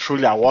to him, and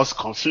truly I was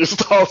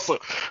confused also,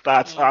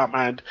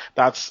 and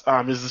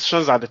his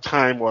decisions at the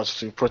time was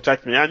to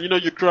protect me. And you know,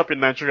 you grew up in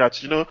Nigeria,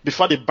 you know,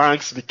 before the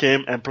banks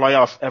became employer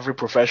of every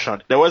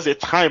profession, there was a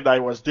time that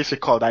it was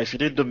difficult, that if you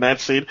didn't do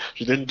medicine,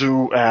 you didn't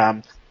do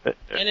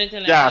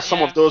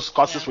some of those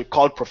courses we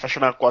called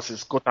professional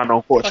courses, quote and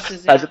unquote.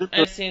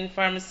 Medicine,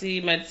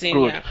 pharmacy, medicine,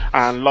 good,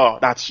 and law,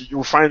 that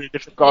you find it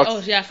difficult.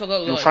 I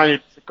forgot law. You find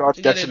it difficult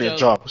getting a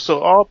job. So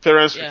all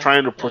parents were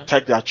trying to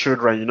protect their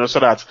children, you know, so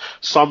that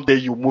someday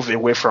you move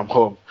away from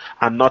home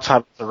and not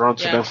have to run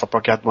to them for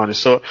pocket money.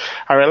 So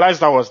I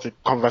realized that was the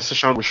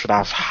conversation we should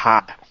have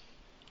had.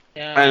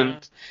 Yeah.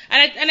 And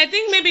I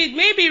think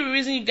maybe the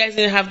reason you guys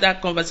didn't have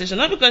that conversation,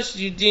 not because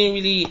you didn't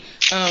really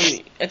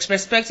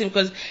respect him,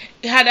 because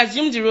he had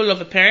assumed the role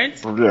of a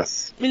parent.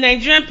 Yes. I mean,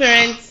 Nigerian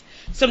parents,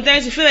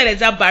 sometimes you feel like there's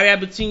that barrier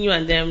between you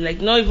and them,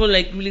 like not even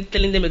like really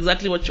telling them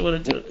exactly what you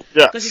want to do.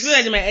 Because you feel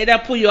like they might either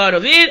pull you out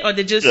of it or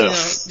they just you know,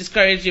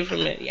 discourage you from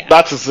it. Yeah.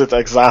 That is it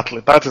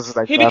exactly.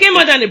 He became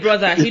more than a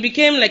brother. He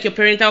became like a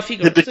parental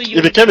figure.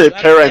 He became a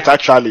parent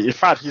actually. In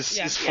fact,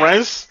 his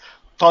friends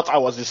thought I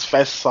was his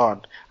first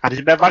son. And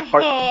he never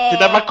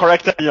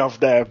corrected any of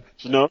them,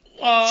 you know.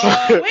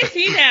 Where's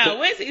he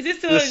now? Is he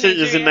still in Nigeria?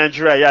 He's in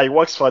Nigeria. Yeah, he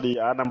works for the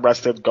Anambra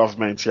State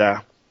government.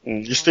 Yeah,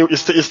 he's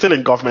still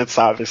in government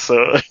service. So.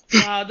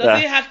 Wow. Does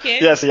he have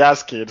kids? Yes, he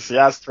has kids. He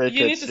has 3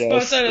 kids. You need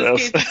to sponsor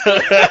those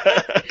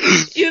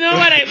kids. You know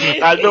what I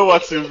mean? I know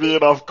what you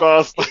mean, of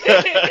course.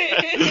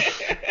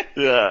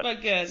 Yeah.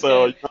 Okay,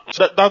 so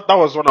that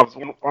was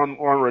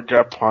one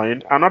regret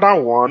point.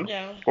 Another one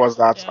was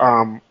that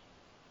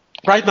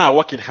right now I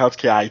work in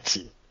healthcare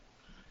IT.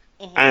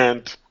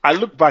 And I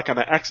look back and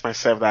I ask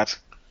myself that,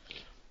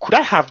 could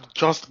I have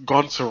just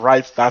gone to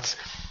write that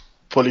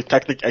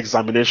polytechnic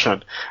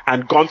examination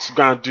and gone to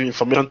go and do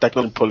information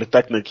technology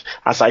polytechnic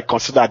as I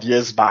considered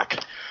years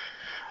back?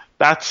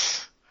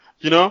 That's,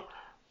 you know,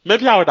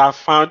 maybe I would have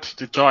found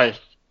the joy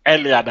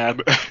earlier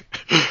than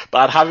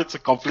having to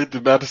complete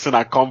the medicine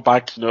and come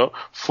back, you know,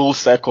 full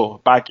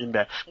circle back in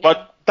there.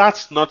 But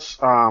that's not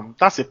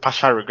that's a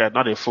partial regret,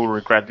 not a full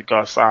regret,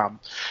 because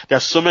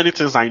there's so many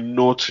things I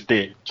know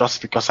today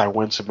just because I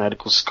went to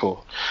medical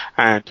school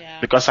and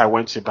because I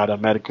went to Ibadan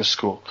medical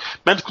school.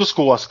 Medical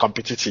school was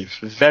competitive,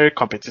 very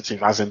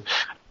competitive, as in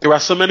there were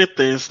so many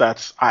things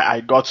that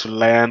I got to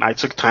learn. I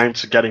took time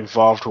to get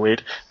involved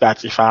with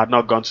that if I had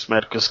not gone to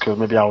medical school,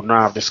 maybe I would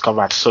not have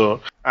discovered.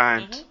 So,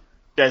 and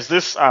there's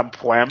this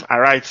poem I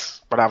write,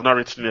 but I've not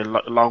written in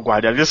a long while.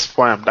 There's this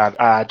poem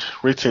that I had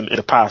written in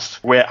the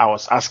past where I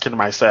was asking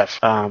myself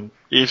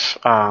if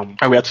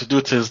I were to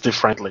do things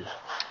differently,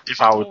 if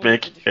I would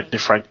make a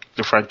different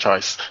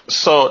choice.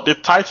 So the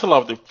title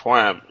of the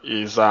poem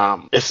is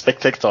A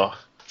Spectator.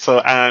 So,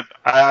 and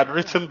I had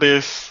written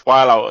this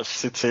while I was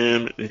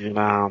sitting in,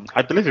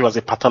 I believe it was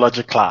a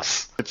pathology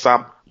class. It's,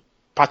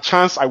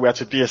 perchance I were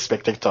to be a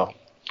spectator,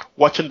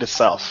 watching the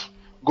self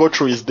go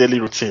through his daily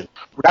routine.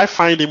 Would I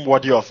find him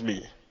worthy of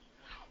me?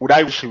 Would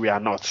I wish he were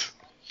not?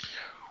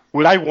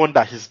 Would I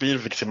wonder he's being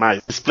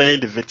victimized, he's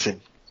playing the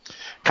victim?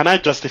 Can I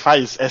justify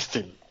his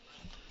esteem?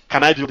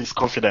 Can I build his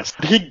confidence?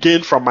 Did he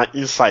gain from my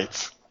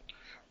insights?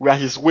 Were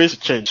his ways to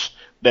change,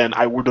 then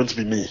I wouldn't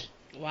be me.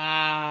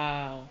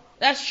 Wow.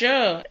 That's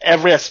true.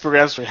 Every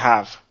experience we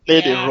have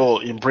played a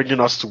role in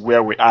bringing us to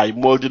where we are,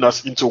 molding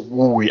us into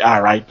who we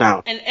are right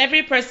now. And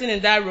every person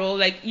in that role,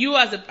 like you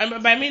as a,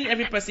 I mean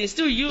every person, it's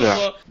still you,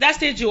 but that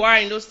stage you are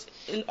at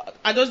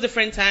those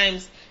different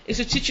times is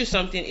to teach you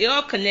something. It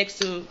all connects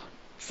to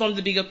from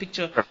the bigger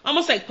picture.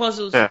 Almost like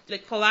puzzles,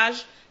 like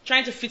collage,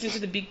 trying to fit into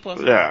the big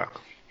puzzle. Yeah.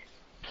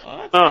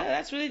 Oh,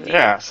 that's really deep.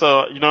 Yeah,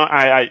 so,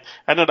 I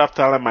ended up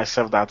telling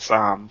myself that,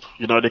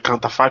 the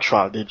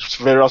counterfactual,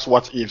 the various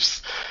what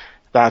ifs,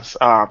 that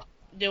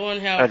they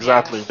won't help.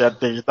 Exactly.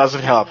 That it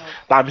doesn't help.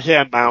 I'm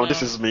here now. No.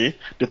 This is me.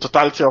 The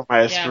totality of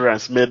my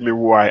experience made me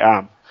who I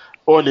am.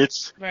 Own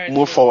it.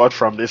 Move forward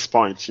from this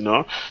point.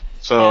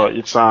 So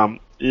it's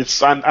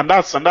and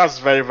that's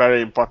very,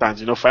 very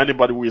important. For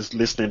anybody who is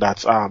listening,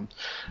 that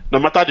no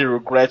matter the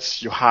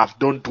regrets you have,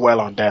 don't dwell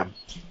on them.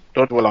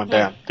 Don't dwell on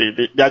them.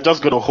 They are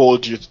just going to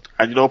hold you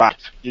and back.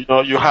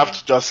 You have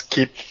to just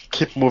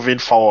keep moving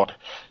forward.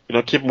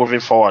 Keep moving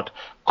forward.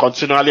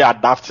 Continually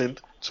adapting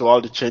to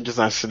all the changes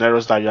and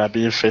scenarios that you are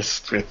being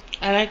faced with.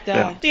 I like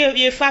that. Yeah. So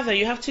you're a father.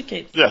 You have 2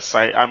 kids. Yes,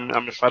 I'm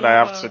a father. I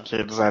have 2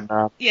 kids, and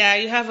you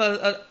have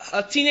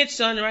a teenage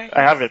son, right?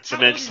 I have a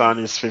teenage son.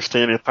 He's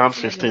 15. He turned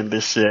 15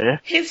 this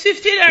year. He's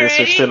 15 already.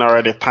 He's 15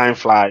 already. Time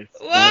flies.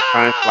 Whoa!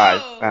 Time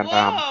flies. And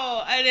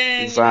and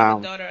then you have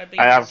a daughter.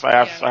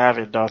 I have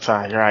a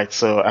daughter. Right.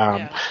 So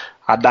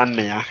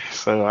Adania.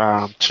 So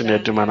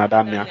Chinedum and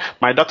Adania.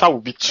 My daughter will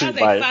be 2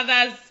 by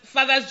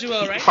father's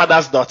jewel, right?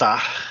 Father's daughter.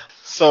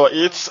 So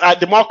it's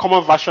the more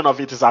common version of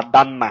it is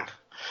Adanna.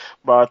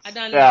 But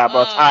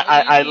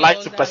I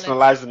like to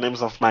personalize the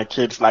names of my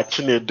kids, like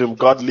Chinedum,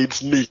 God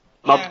leads me,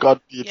 not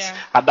God leads.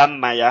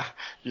 Adanna,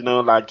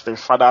 like the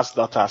father's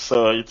daughter.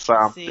 So it's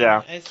I see.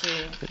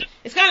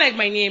 It's kind of like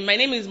my name. My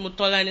name is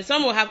Motolani.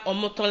 Some will have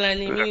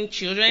Omotolani, meaning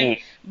children,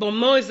 but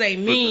Mo is like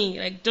me,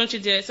 like don't you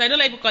dare. So I don't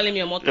like people calling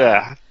me Omotolani.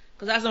 Yeah.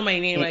 Because that's not my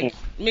name. Like,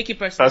 make it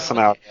personal.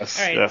 Personal, yes.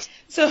 All right. Yes.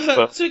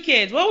 So 2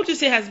 kids. What would you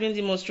say has been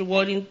the most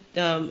rewarding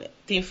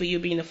thing for you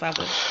being a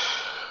father?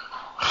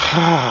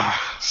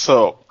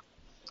 So,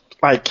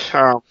 and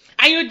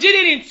you did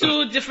it in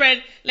 2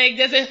 different. Like,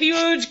 there's a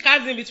huge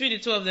chasm between the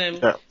 2 of them.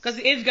 Because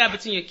the age gap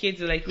between your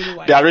kids is like really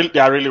wide. They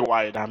are really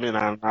wide. I mean,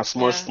 as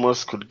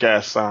most could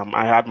guess,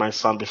 I had my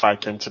son before I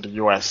came to the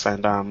US,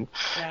 and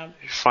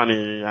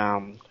funny.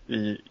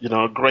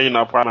 Growing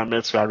up when I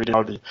met you, I reading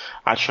all the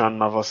action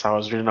novels. I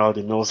was reading all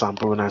the Mills and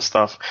Boone and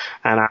stuff,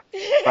 and I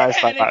and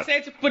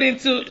excited to put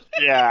into.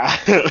 Yeah.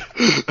 Let's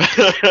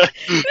not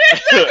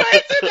go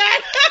into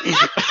that.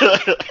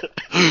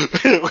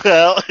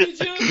 Well,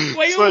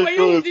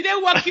 did they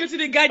walk you to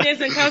the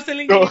guidance and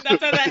counseling after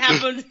that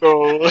happened?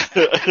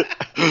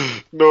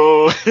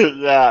 No.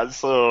 Yeah.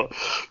 So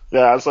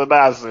that's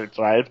it,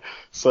 right?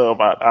 So,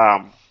 but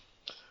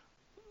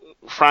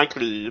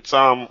frankly, it's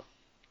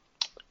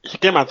he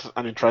came at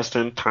an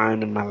interesting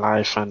time in my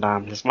life,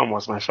 and his mom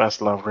was my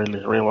first love,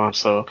 really one.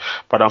 So,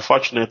 but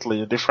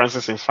unfortunately,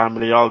 differences in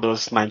family, all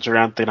those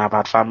Nigerian thing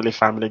about family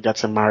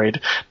getting married,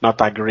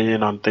 not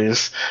agreeing on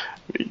things,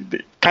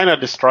 kind of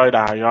destroyed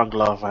our young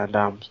love, and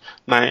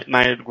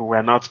we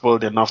were not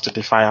bold enough to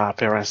defy our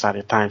parents at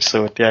the time.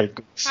 So there it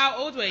goes. How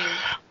old were you?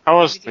 I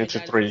was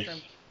 23.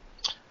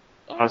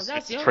 I was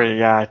 23.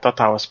 Yeah, I thought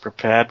I was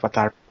prepared, but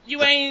you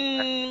were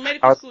in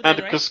medical school then, right?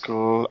 Medical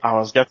school. I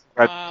was getting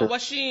ready.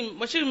 Was she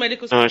in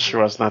medical school? No, she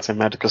was not in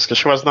medical school.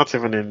 She was not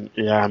even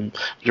in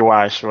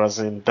UI. She was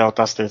in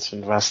Delta State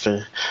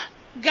University.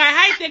 Guy,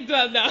 high-tech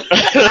girl now.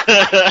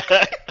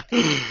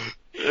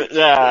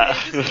 Yeah.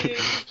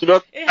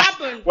 It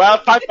happened. Well,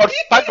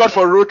 thank God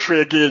for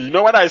Rotary again.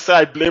 When I say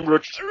I blame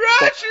Rotary.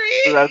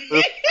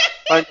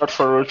 Thank God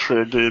for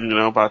Rotary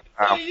again, but...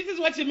 this is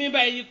what you mean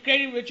by you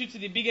carrying Rotary to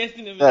the biggest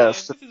thing of your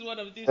life. This is one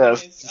of these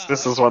things.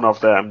 This is one of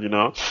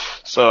them,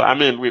 So, I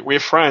mean, we're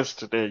friends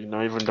today,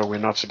 even though we're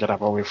not together,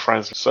 but we're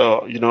friends.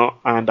 So,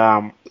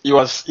 and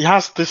he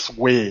has this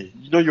way,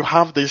 you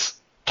have this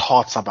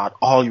thoughts about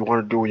all you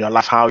want to do in your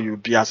life, how you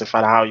be as a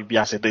father, how you be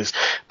as a this,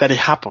 then it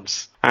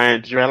happens.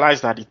 And you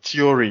realize that the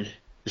theory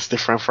is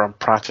different from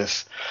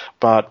practice.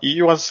 But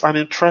it was an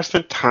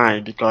interesting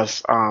time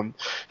because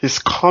his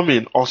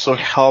coming also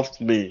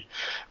helped me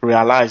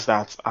realize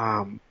that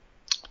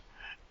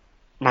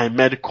my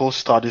medical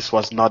studies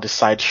was not the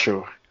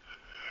sideshow,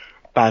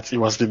 that it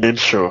was the main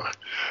show.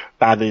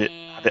 That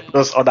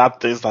those other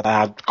things that I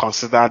had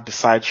considered the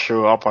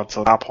sideshow up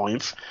until that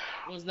point,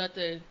 Was not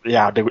the.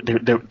 yeah, they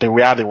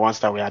were the ones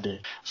that were the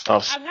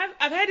stuff.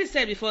 I've heard it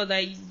said before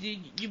that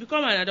you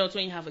become an adult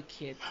when you have a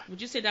kid. Would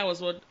you say that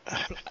was what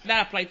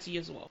that applied to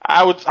you as well?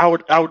 I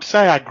would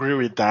say I agree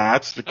with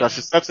that because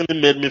it certainly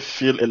made me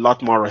feel a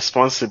lot more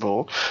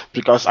responsible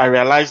because I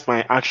realized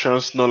my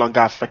actions no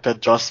longer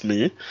affected just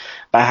me.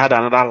 I had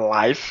another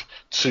life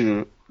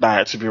to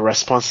be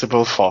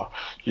responsible for,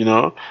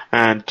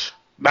 and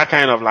that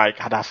kind of like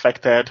had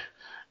affected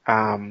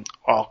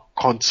or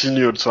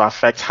continued to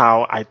affect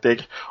how I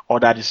take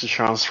other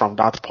decisions from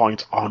that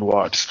point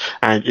onwards,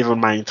 and even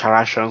my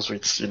interactions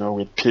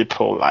with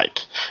people, like,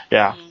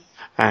 yeah,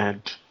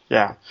 and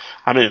yeah,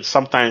 I mean,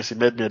 sometimes it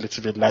made me a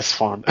little bit less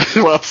fun.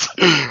 It was,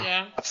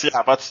 Yeah.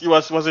 yeah, but it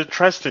was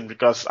interesting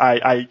because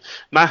I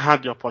now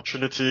had the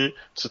opportunity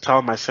to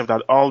tell myself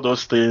that all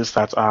those things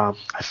that I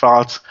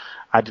felt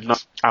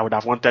I would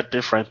have wanted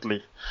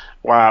differently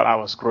while I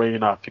was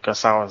growing up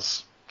because I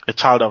was a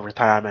child of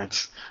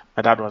retirement.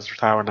 My dad was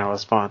retired when I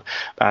was born.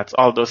 That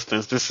all those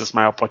things, this is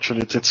my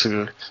opportunity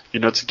to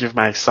give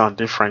my son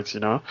different.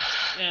 Yeah.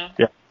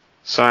 Yeah.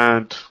 So,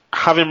 and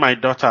having my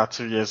daughter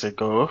 2 years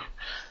ago,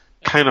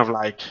 kind of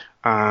like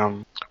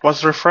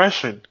was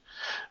refreshing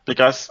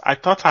because I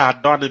thought I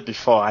had done it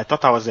before. I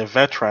thought I was a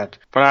veteran,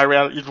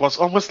 but it was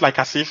almost like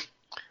as if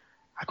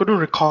I couldn't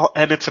recall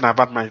anything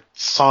about my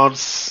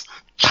son's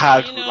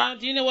childhood.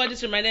 Do you know what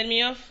this reminded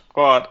me of?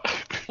 God.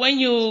 When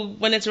you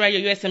wanted to write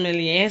your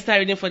USMLE and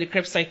started reading for the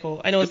Krebs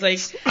cycle, and I was like,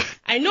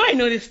 I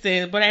know this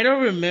thing, but I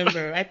don't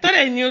remember. I thought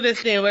I knew this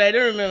thing, but I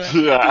don't remember.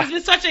 Yeah. There's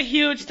been such a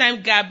huge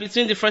time gap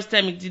between the first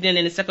time you did it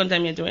and the second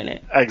time you're doing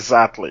it.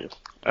 Exactly.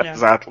 Yeah.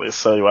 Exactly.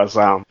 So it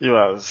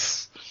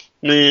was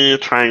me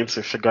trying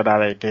to figure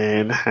that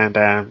again, and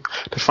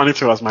the funny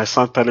thing was my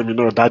son telling me,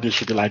 "No, Daddy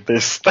should be like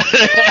this."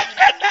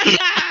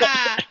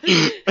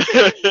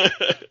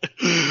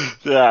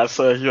 Yeah,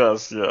 so he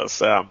was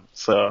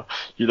so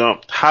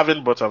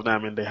having both of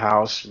them in the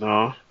house,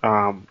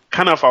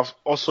 kind of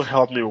also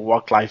helped me with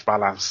work-life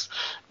balance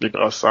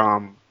because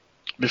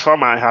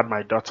before I had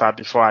my daughter,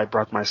 before I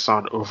brought my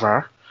son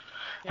over,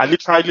 I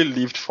literally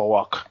lived for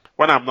work.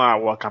 When I'm not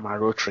at work, I'm at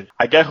Rotary.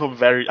 I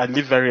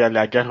leave very early,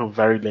 I get home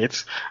very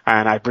late,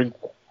 and I bring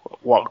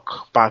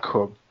work back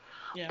home.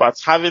 Yeah. But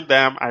having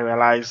them, I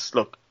realized,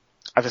 look,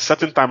 at a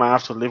certain time I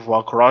have to leave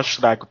work, rush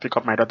so that I could pick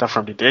up my daughter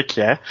from the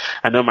daycare.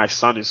 I know my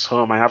son is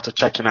home. I have to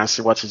check in and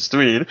see what he's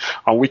doing.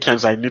 On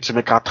weekends, I need to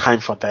make out time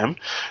for them.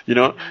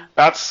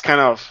 That's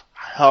kind of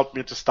helped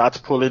me to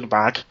start pulling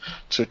back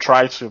to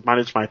try to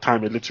manage my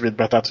time a little bit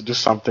better to do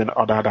something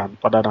other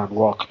than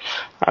work.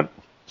 And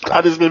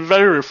that has been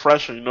very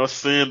refreshing,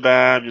 seeing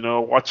them,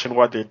 watching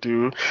what they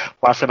do,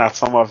 laughing at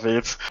some of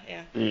it.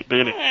 Yeah. It's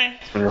been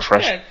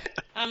refreshing.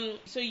 Good.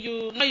 So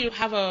you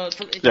have a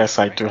Yes,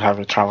 I do have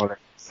a travel.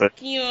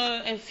 Can you,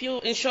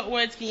 in short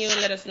words, can you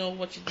let us know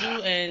what you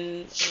do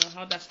and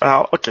how that's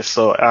okay,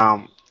 so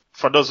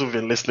for those who've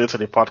been listening to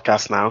the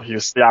podcast now, you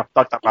see I've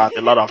talked about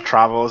a lot of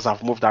travels.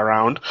 I've moved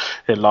around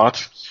a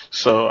lot.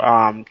 So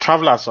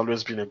travel has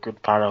always been a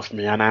good part of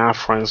me, and I have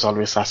friends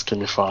always asking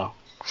me for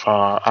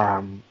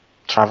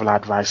travel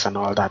advice and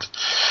all that.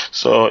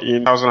 So in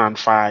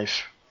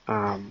 2005,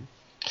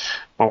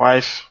 my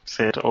wife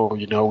said, "Oh,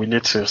 we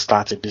need to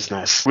start a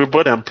business." We're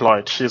both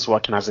employed. She's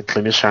working as a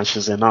clinician,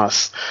 she's a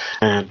nurse,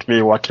 and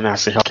me working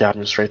as a healthcare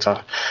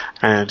administrator.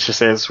 And she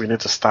says, "We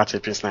need to start a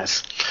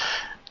business."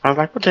 I was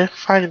like, "Okay,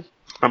 fine."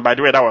 And by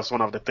the way, that was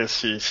one of the things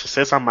she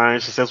says her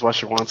mind, she says what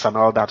she wants and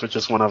all that, which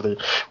is one of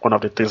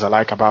the things I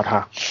like about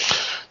her.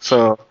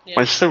 So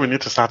when she said we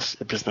need to start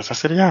a business, I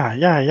said,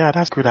 yeah,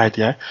 that's a good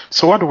idea.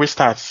 So what do we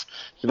start?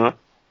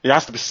 It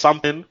has to be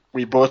something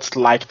we both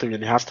like doing.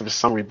 It has to be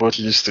something we both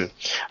used to.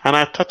 And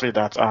I thought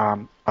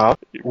that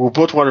we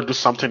both want to do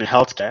something in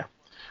healthcare,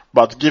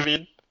 but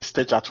given the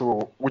stage at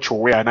which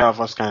we are, none of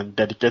us can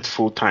dedicate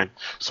full time.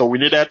 So we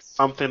needed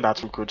something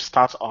that we could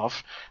start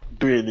off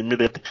doing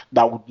immediately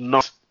that would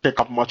not take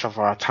up much of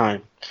our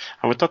time.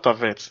 And we thought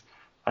of it.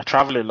 I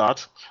travel a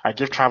lot. I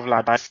give travel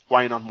advice.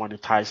 Why not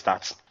monetize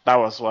that? That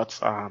was what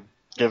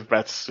gave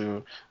birth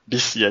to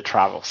This Year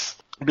Travels.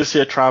 This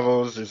Year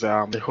Travels is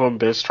a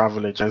home-based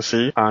travel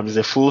agency. It's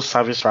a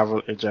full-service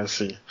travel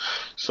agency.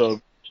 So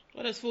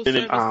what does full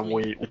service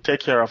mean? We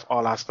take care of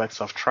all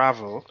aspects of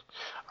travel,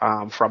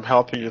 from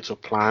helping you to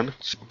plan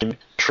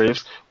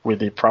trips with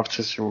the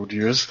properties you would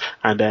use,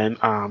 and then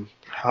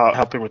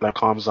helping with the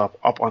comes up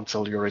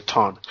until you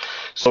return.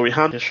 So we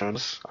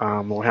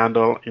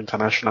handle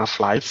international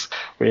flights,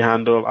 we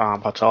handle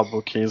hotel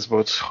bookings,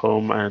 both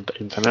home and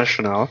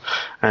international,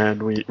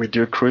 and we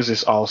do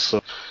cruises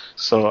also.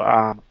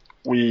 So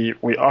we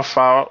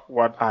offer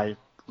what I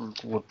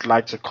would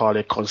like to call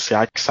a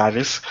concierge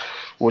service,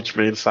 which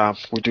means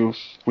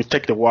we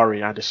take the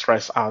worry and the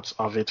stress out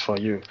of it for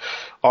you.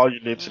 All you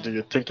need to do,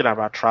 you're thinking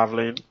about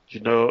traveling,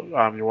 you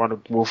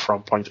want to move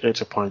from point A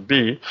to point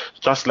B,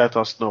 just let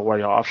us know what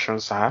your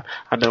options are,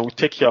 and then we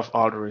take care of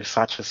all the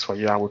researches for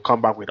you, and we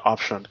come back with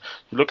options.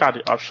 You look at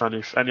the option,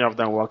 if any of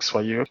them works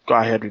for you, go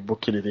ahead with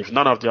booking it. If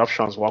none of the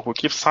options work, we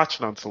keep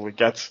searching until we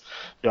get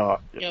your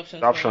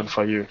option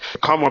for you.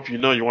 Come up, you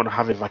want to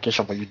have a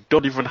vacation, but you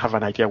don't even have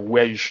an idea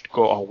where you should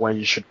go or when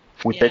you should.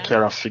 We take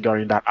care of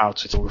figuring that out.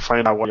 So we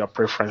find out what your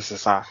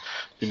preferences are,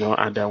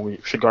 and then we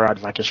figure out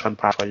the vacation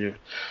path for you.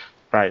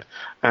 Right.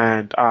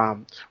 And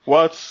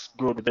what's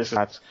good with this is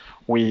that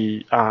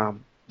we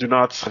do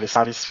not have a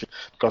service fee,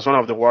 because one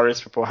of the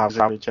worries people have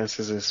with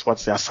agencies is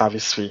what's their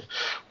service fee.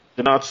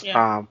 Do not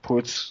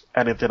put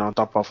anything on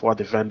top of what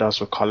the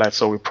vendors will collect.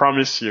 So we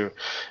promise you,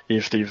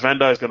 if the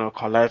vendor is going to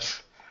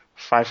collect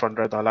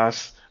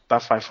 $500,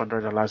 that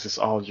 $500 is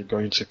all you're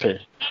going to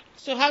pay.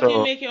 So how do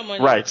you make your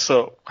money? Right.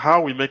 So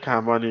how we make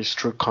our money is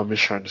through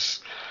commissions.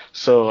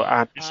 So,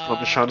 and these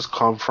commissions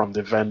come from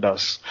the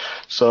vendors.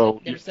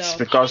 So it's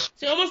because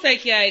almost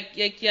like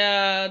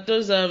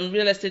those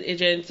real estate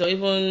agents, or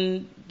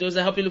even those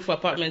that help you look for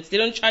apartments, they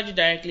don't charge you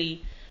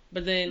directly,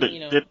 but then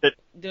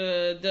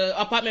the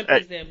apartment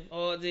pays them,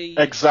 or the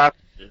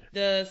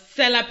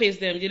seller pays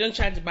them. They don't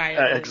charge the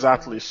buyer.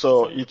 Exactly.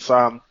 So it's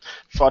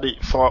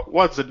for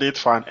what's the need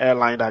for an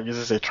airline that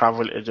uses a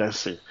travel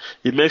agency?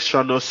 It makes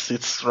sure no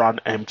seats run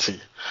empty.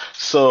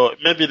 So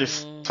maybe the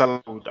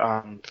seller would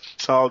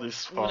sell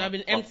this for. Would have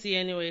been empty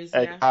anyways.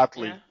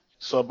 Exactly. Yeah.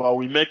 So, but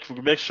we make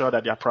sure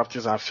that their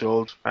properties are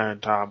filled,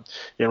 and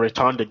in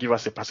return they give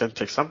us a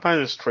percentage.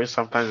 Sometimes it's 3,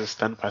 sometimes it's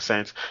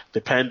 10%,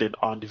 depending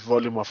on the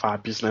volume of our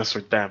business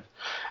with them.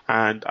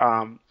 And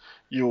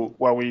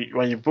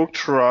when you book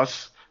through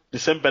us, the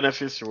same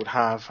benefits you would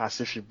have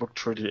as if you booked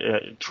through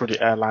the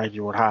airline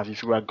you would have.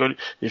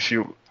 If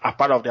you are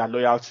part of their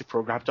loyalty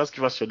program, just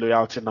give us your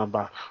loyalty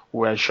number.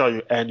 We'll ensure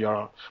you earn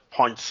your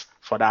points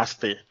for that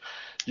stay.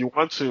 You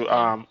want to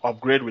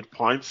upgrade with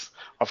points,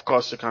 of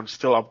course you can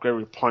still upgrade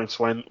with points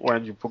when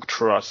you book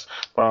through us.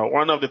 But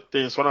one of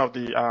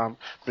the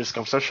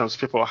misconceptions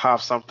people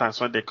have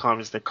sometimes when they come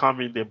is they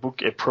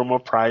book a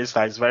promo price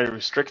that is very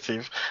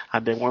restrictive,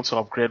 and they want to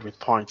upgrade with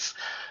points.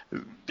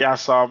 There are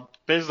some,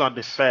 based on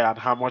the fare and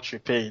how much you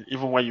pay,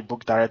 even when you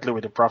book directly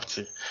with the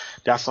property,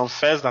 there are some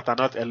fares that are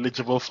not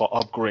eligible for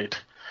upgrade.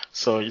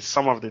 So it's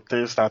some of the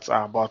things that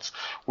but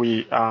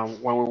we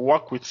when we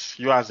work with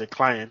you as a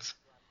client,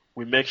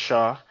 we make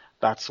sure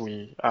that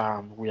we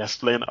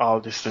explain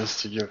all these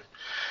things to you.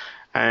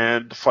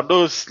 And for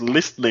those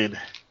listening,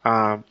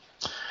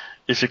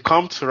 if you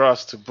come to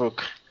us to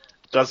book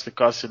just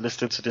because you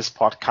listen to this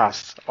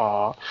podcast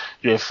or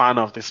you're a fan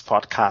of this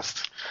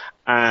podcast,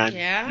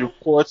 and you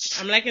quote,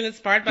 I'm liking this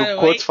part, by the way.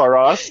 Quote for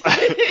us,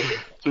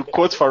 you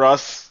quote for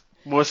us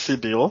Mosi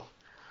Deal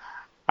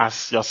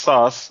as your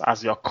source,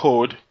 as your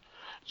code,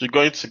 you're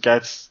going to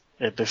get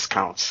a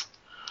discount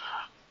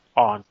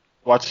on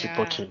what you're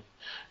booking.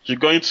 You're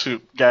going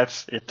to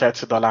get a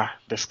 $30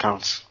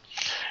 discount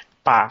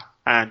per,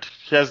 and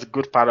here's the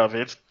good part of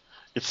it,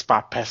 it's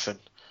per person.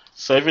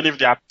 So even if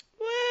there are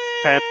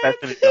 10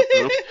 persons in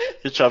your group,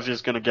 each of you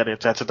is going to get a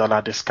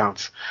 $30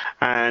 discount.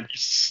 And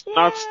it's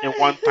not a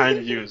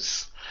one-time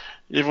use.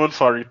 Even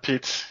for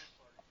repeat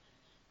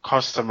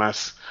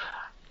customers,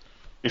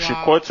 if you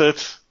quote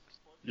it,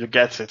 you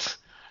get it.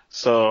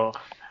 So,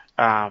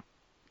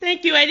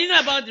 thank you. I didn't know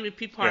about the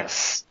repeat part.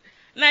 Yes.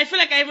 And I feel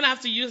like I even have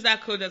to use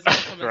that code as well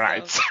for myself.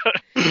 Right.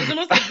 It's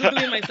almost like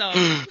Googling myself.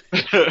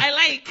 I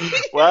like.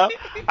 Well,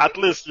 at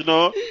least, you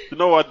know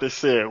what they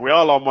say. We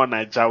all are more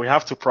Niger. We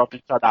have to prop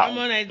each other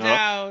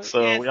up.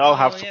 So yes, we all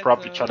have to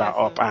prop each other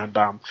up. And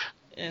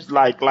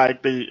like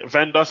the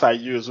vendors I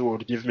use who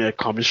would give me a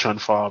commission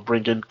for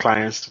bringing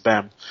clients to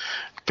them.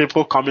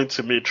 People coming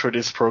to me through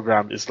this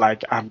program is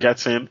like I'm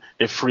getting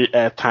a free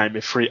airtime,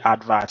 a free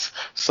advert.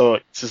 So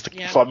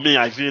for me,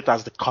 I view it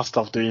as the cost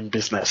of doing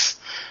business.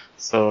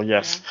 So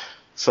yes,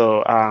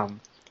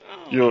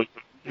 you're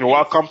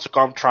welcome to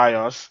come try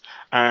us.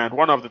 And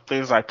one of the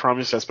things I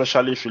promise,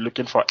 especially if you're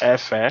looking for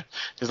airfare,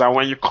 is that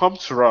when you come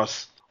to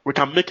us, we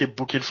can make a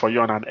booking for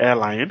you on an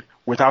airline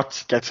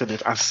without getting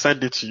it and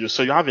send it to you.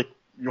 So you have a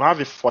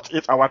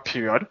 48-hour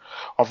period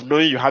of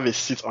knowing you have a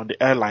seat on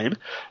the airline,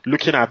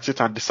 looking at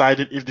it and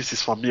deciding if this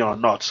is for me or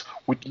not,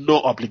 with no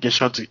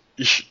obligation to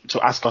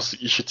ask us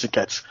to issue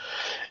tickets.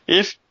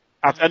 If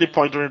at any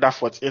point during that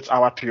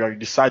 48-hour period you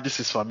decide this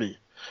is for me,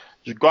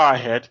 you go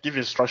ahead, give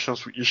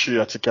instructions, we issue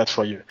your ticket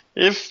for you.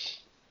 If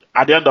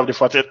at the end of the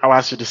 48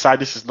 hours you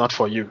decide this is not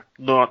for you,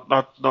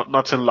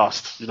 nothing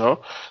lost,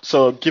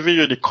 So giving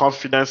you the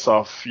confidence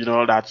of,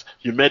 that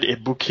you made a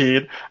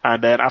booking,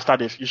 and then after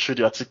they've issued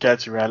your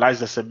ticket, you realize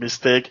there's a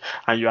mistake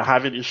and you're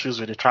having issues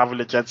with the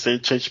travel agent saying,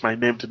 change my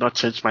name, do not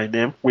change my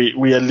name. We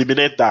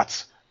eliminate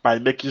that by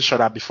making sure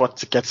that before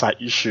tickets are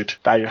issued,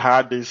 that you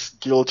had this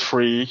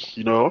guilt-free,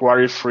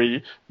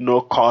 worry-free,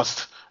 no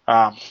cost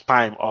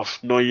time of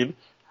knowing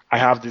I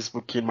have this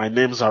booking, my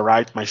names are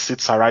right, my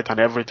seats are right, and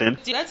everything.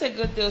 That's a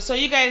good deal. So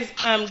you guys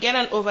get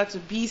on over to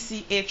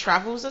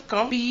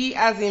bcatravels.com. B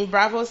as in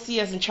Bravo, C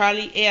as in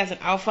Charlie, A as in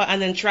Alpha,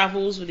 and then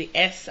travels with the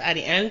S at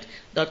the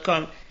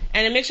end.com.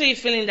 And then make sure you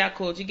fill in that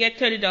code. You get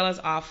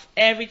 $30 off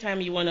every time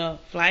you want to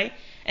fly.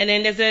 And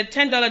then there's a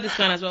 $10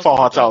 discount as well. For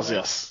hotels,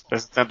 yes.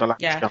 There's $10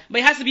 discount. But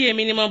it has to be a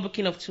minimum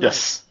booking of 2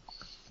 Yes.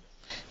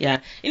 Yeah.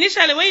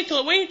 Initially, when you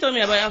told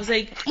me about it, I was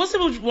like, most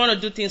people want to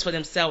do things for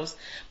themselves.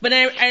 But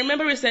I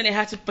remember recently I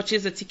had to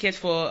purchase a ticket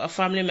for a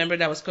family member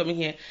that was coming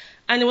here.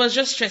 And it was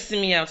just stressing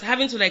me out.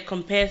 Having to like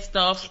compare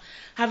stuff,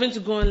 having to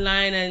go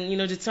online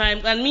and, the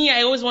time. And me,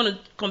 I always want to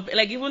compare,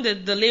 like even the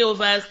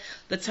layovers,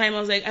 the time. I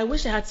was like, I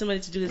wish I had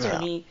somebody to do this for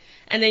me.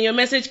 And then your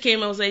message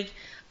came. I was like,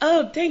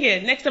 oh, dang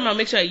it. Next time I'll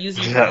make sure I use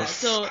you for that.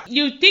 So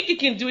you think you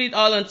can do it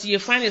all until you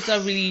find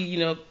yourself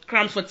really,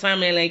 cramped for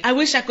time and like, I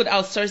wish I could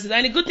outsource it.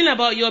 And the good thing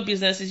about your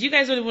business is you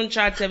guys don't even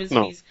charge service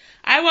fees.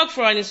 I work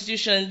for an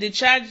institution. They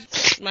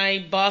charge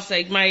my boss,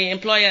 like my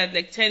employer,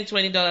 like $10,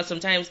 $20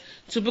 sometimes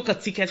to book a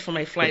ticket for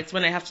my flights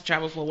when I have to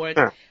travel for work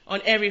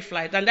on every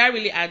flight. And that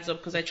really adds up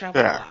because I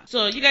travel a lot.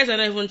 So you guys are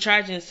not even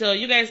charging. So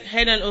you guys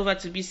head on over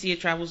to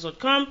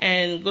bcatravels.com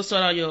and go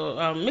sort out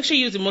your, make sure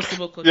you use the most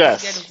stable code.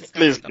 Yes,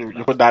 please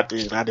you put that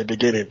in at the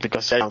beginning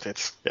because I want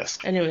it. Yes.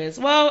 Anyways,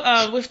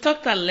 well, we've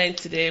talked at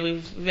length today.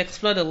 We've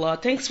explored a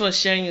lot. Thanks for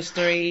sharing your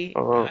story.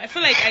 I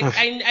feel like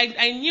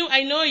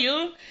I know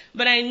you,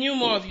 but I knew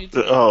more of you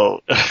today.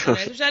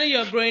 Especially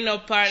your growing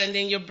up part and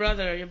then your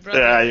brother.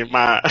 Yeah, your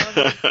man.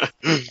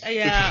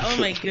 Yeah, oh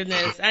my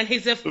goodness. And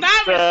he's a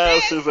pharmacist.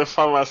 Yes, he's a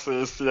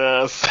pharmacist,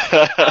 yes.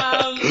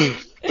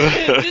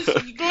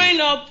 Just growing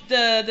up,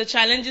 the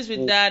challenges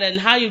with that and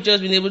how you've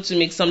just been able to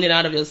make something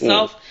out of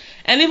yourself.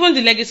 And even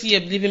the legacy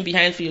you're leaving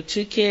behind for your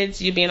 2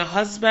 kids, you being a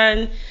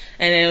husband,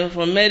 and then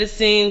from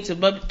medicine to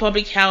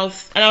public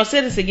health. And I'll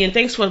say this again,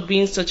 thanks for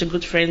being such a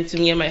good friend to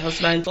me and my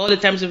husband. All the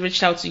times we've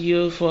reached out to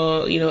you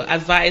for,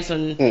 advice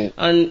on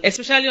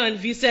especially on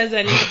visas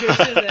and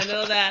immigration and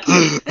all that.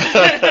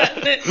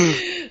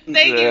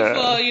 Thank you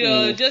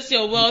for, just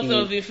your wealth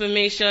of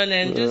information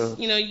and just,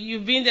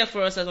 you've been there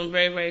for us at some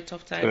very, very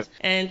tough times.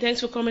 And thanks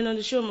for coming on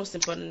the show, most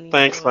importantly.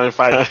 Thanks for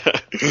inviting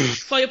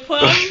for your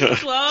poem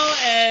as well.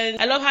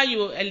 And I love how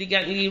you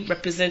elegantly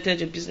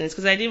represented your business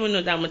because I didn't even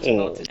know that much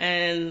about it.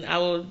 And I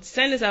will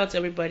send this out to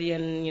everybody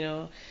and,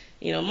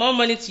 more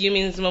money to you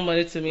means more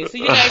money to me. So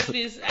you guys,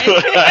 please go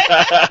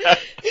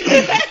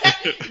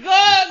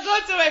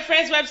to my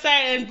friend's website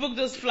and book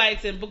those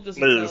flights and book those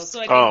hotels so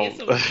I can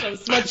get some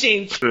small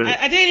change. Are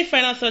there any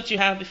final thoughts you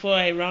have before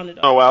I round it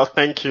up? Oh, well,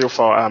 thank you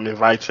for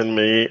inviting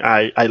me.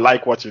 I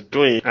like what you're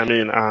doing. I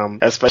mean,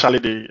 especially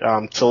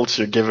the tilt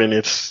you're giving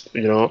it,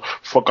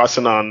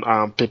 focusing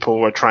on people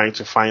who are trying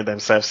to find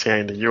themselves here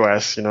in the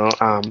US,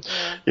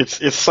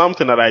 it's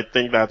something that I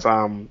think that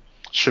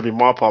should be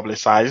more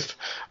publicized.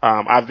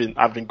 I've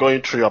been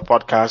going through your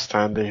podcast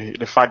and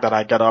the fact that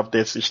I get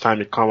updates each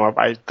time it come up.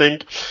 I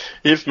think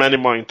if many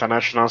more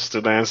international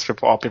students,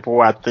 people who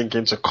are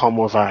thinking to come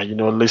over,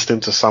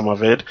 listening to some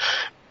of it,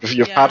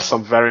 you've had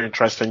some very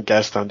interesting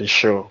guests on the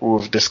show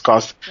who've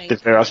discussed the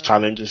various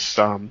challenges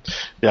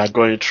they are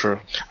going through.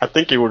 I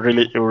think it will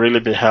really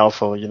be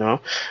helpful,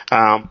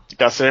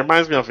 because it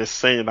reminds me of a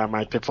saying that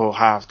my people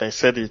have. They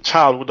say the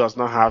child who does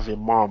not have a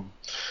mom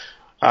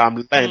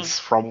learns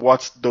from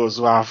what those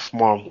who have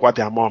what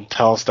their mom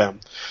tells them.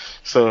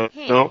 So,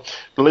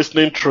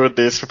 listening through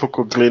this, people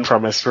could glean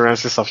from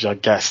experiences of your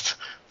guest.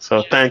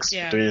 So thanks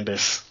for doing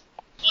this.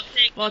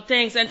 Well,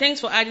 thanks. And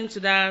thanks for adding to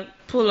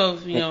that pool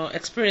of,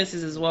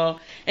 experiences as well.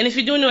 And if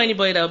you don't know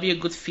anybody that will be a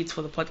good fit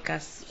for the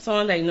podcast,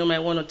 someone that might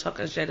want to talk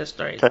and share their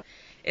stories. Okay.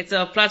 It's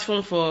a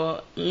platform for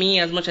me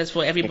as much as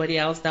for everybody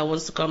else that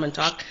wants to come and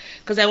talk.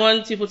 Because I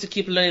want people to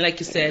keep learning, like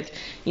you said.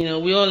 We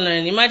all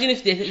learn. Imagine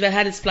if they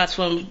had this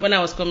platform when I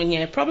was coming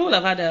here. I probably would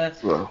have had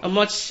a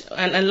much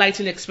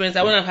enlightened experience.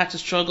 I wouldn't have had to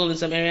struggle in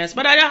some areas.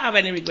 But I don't have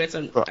any regrets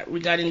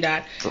regarding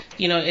that.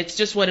 It's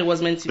just what it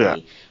was meant to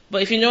be.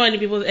 But if you know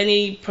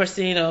any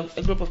person or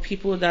a group of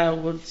people that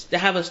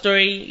have a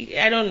story,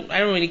 I don't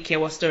really care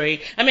what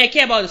story. I mean, I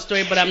care about the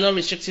story, but I'm not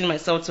restricting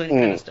myself to any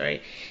kind of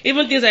story.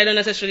 Even things I don't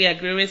necessarily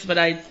agree with, but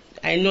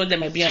I know there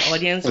might be an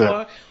audience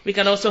for. We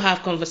can also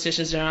have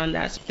conversations around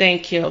that.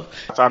 Thank you.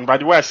 And by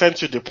the way, I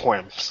sent you the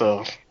poem,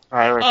 so.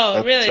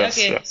 Oh, really?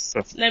 Okay. Yes.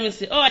 Let me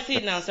see. Oh, I see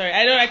it now. Sorry.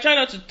 I try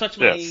not to touch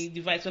my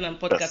device when I'm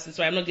podcasting,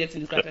 so I'm not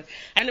getting distracted.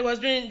 And it was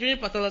during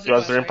pathology class. It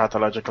was during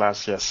pathology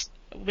class, yes.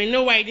 We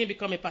know why you didn't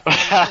become a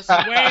pathologist.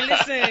 You weren't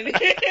listening.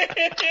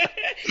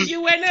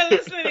 You were not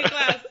listening in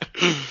class.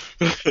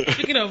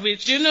 Speaking of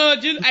which,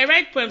 I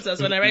write poems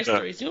as when I write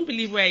stories. You don't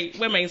believe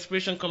where my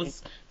inspiration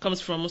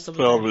comes from most of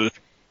the time.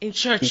 In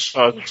church.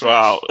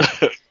 Wow.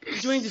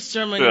 During the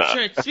sermon in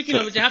church. Speaking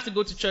of which, I have to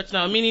go to church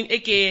now, meaning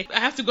AKA I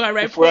have to go and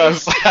write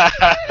poems.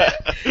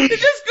 It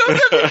just goes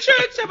up in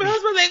church and my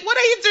husband's like, what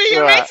are you doing?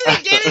 You're writing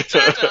again in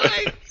church? I'm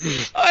like,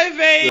 oh,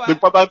 babe. The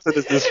important thing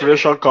is the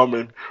inspiration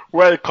coming.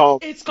 Where it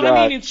comes. It's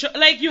coming in church.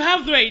 Like, you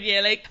have no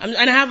idea. Like, and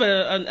I have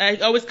I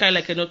always carry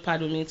like a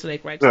notepad with me to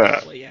like write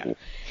stuff. But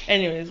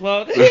Anyways,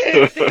 well,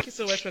 thank you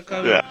so much for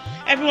coming. Yeah.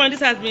 Everyone, this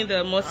has been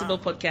the Multiple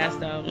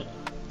Podcast.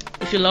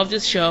 If you love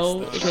this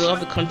show, if you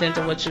love the content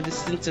of what you're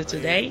listening to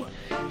today,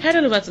 head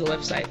on over to the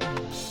website,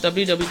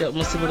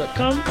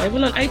 www.multiple.com, or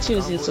even on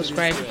iTunes and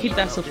subscribe. Hit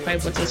that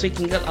subscribe button so you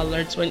can get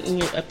alerts when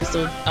new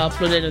episodes are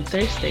uploaded on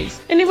Thursdays.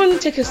 And even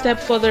take a step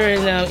further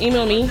and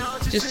email me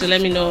just to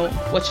let me know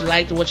what you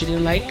liked or what you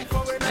didn't like.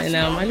 And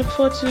I look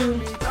forward to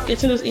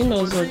getting those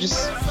emails or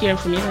just hearing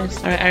from you guys.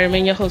 All right, I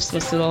remain your host,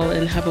 Marcelo,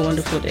 and have a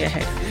wonderful day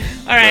ahead.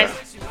 All right,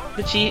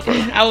 Buchi,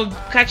 I will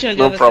catch you on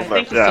the other problem.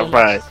 side. Thank you so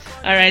bye. much.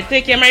 All right,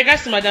 take care. My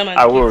regards to Madam.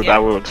 I would, yeah.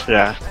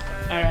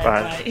 All right,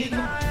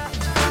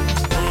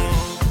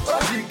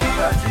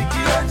 bye.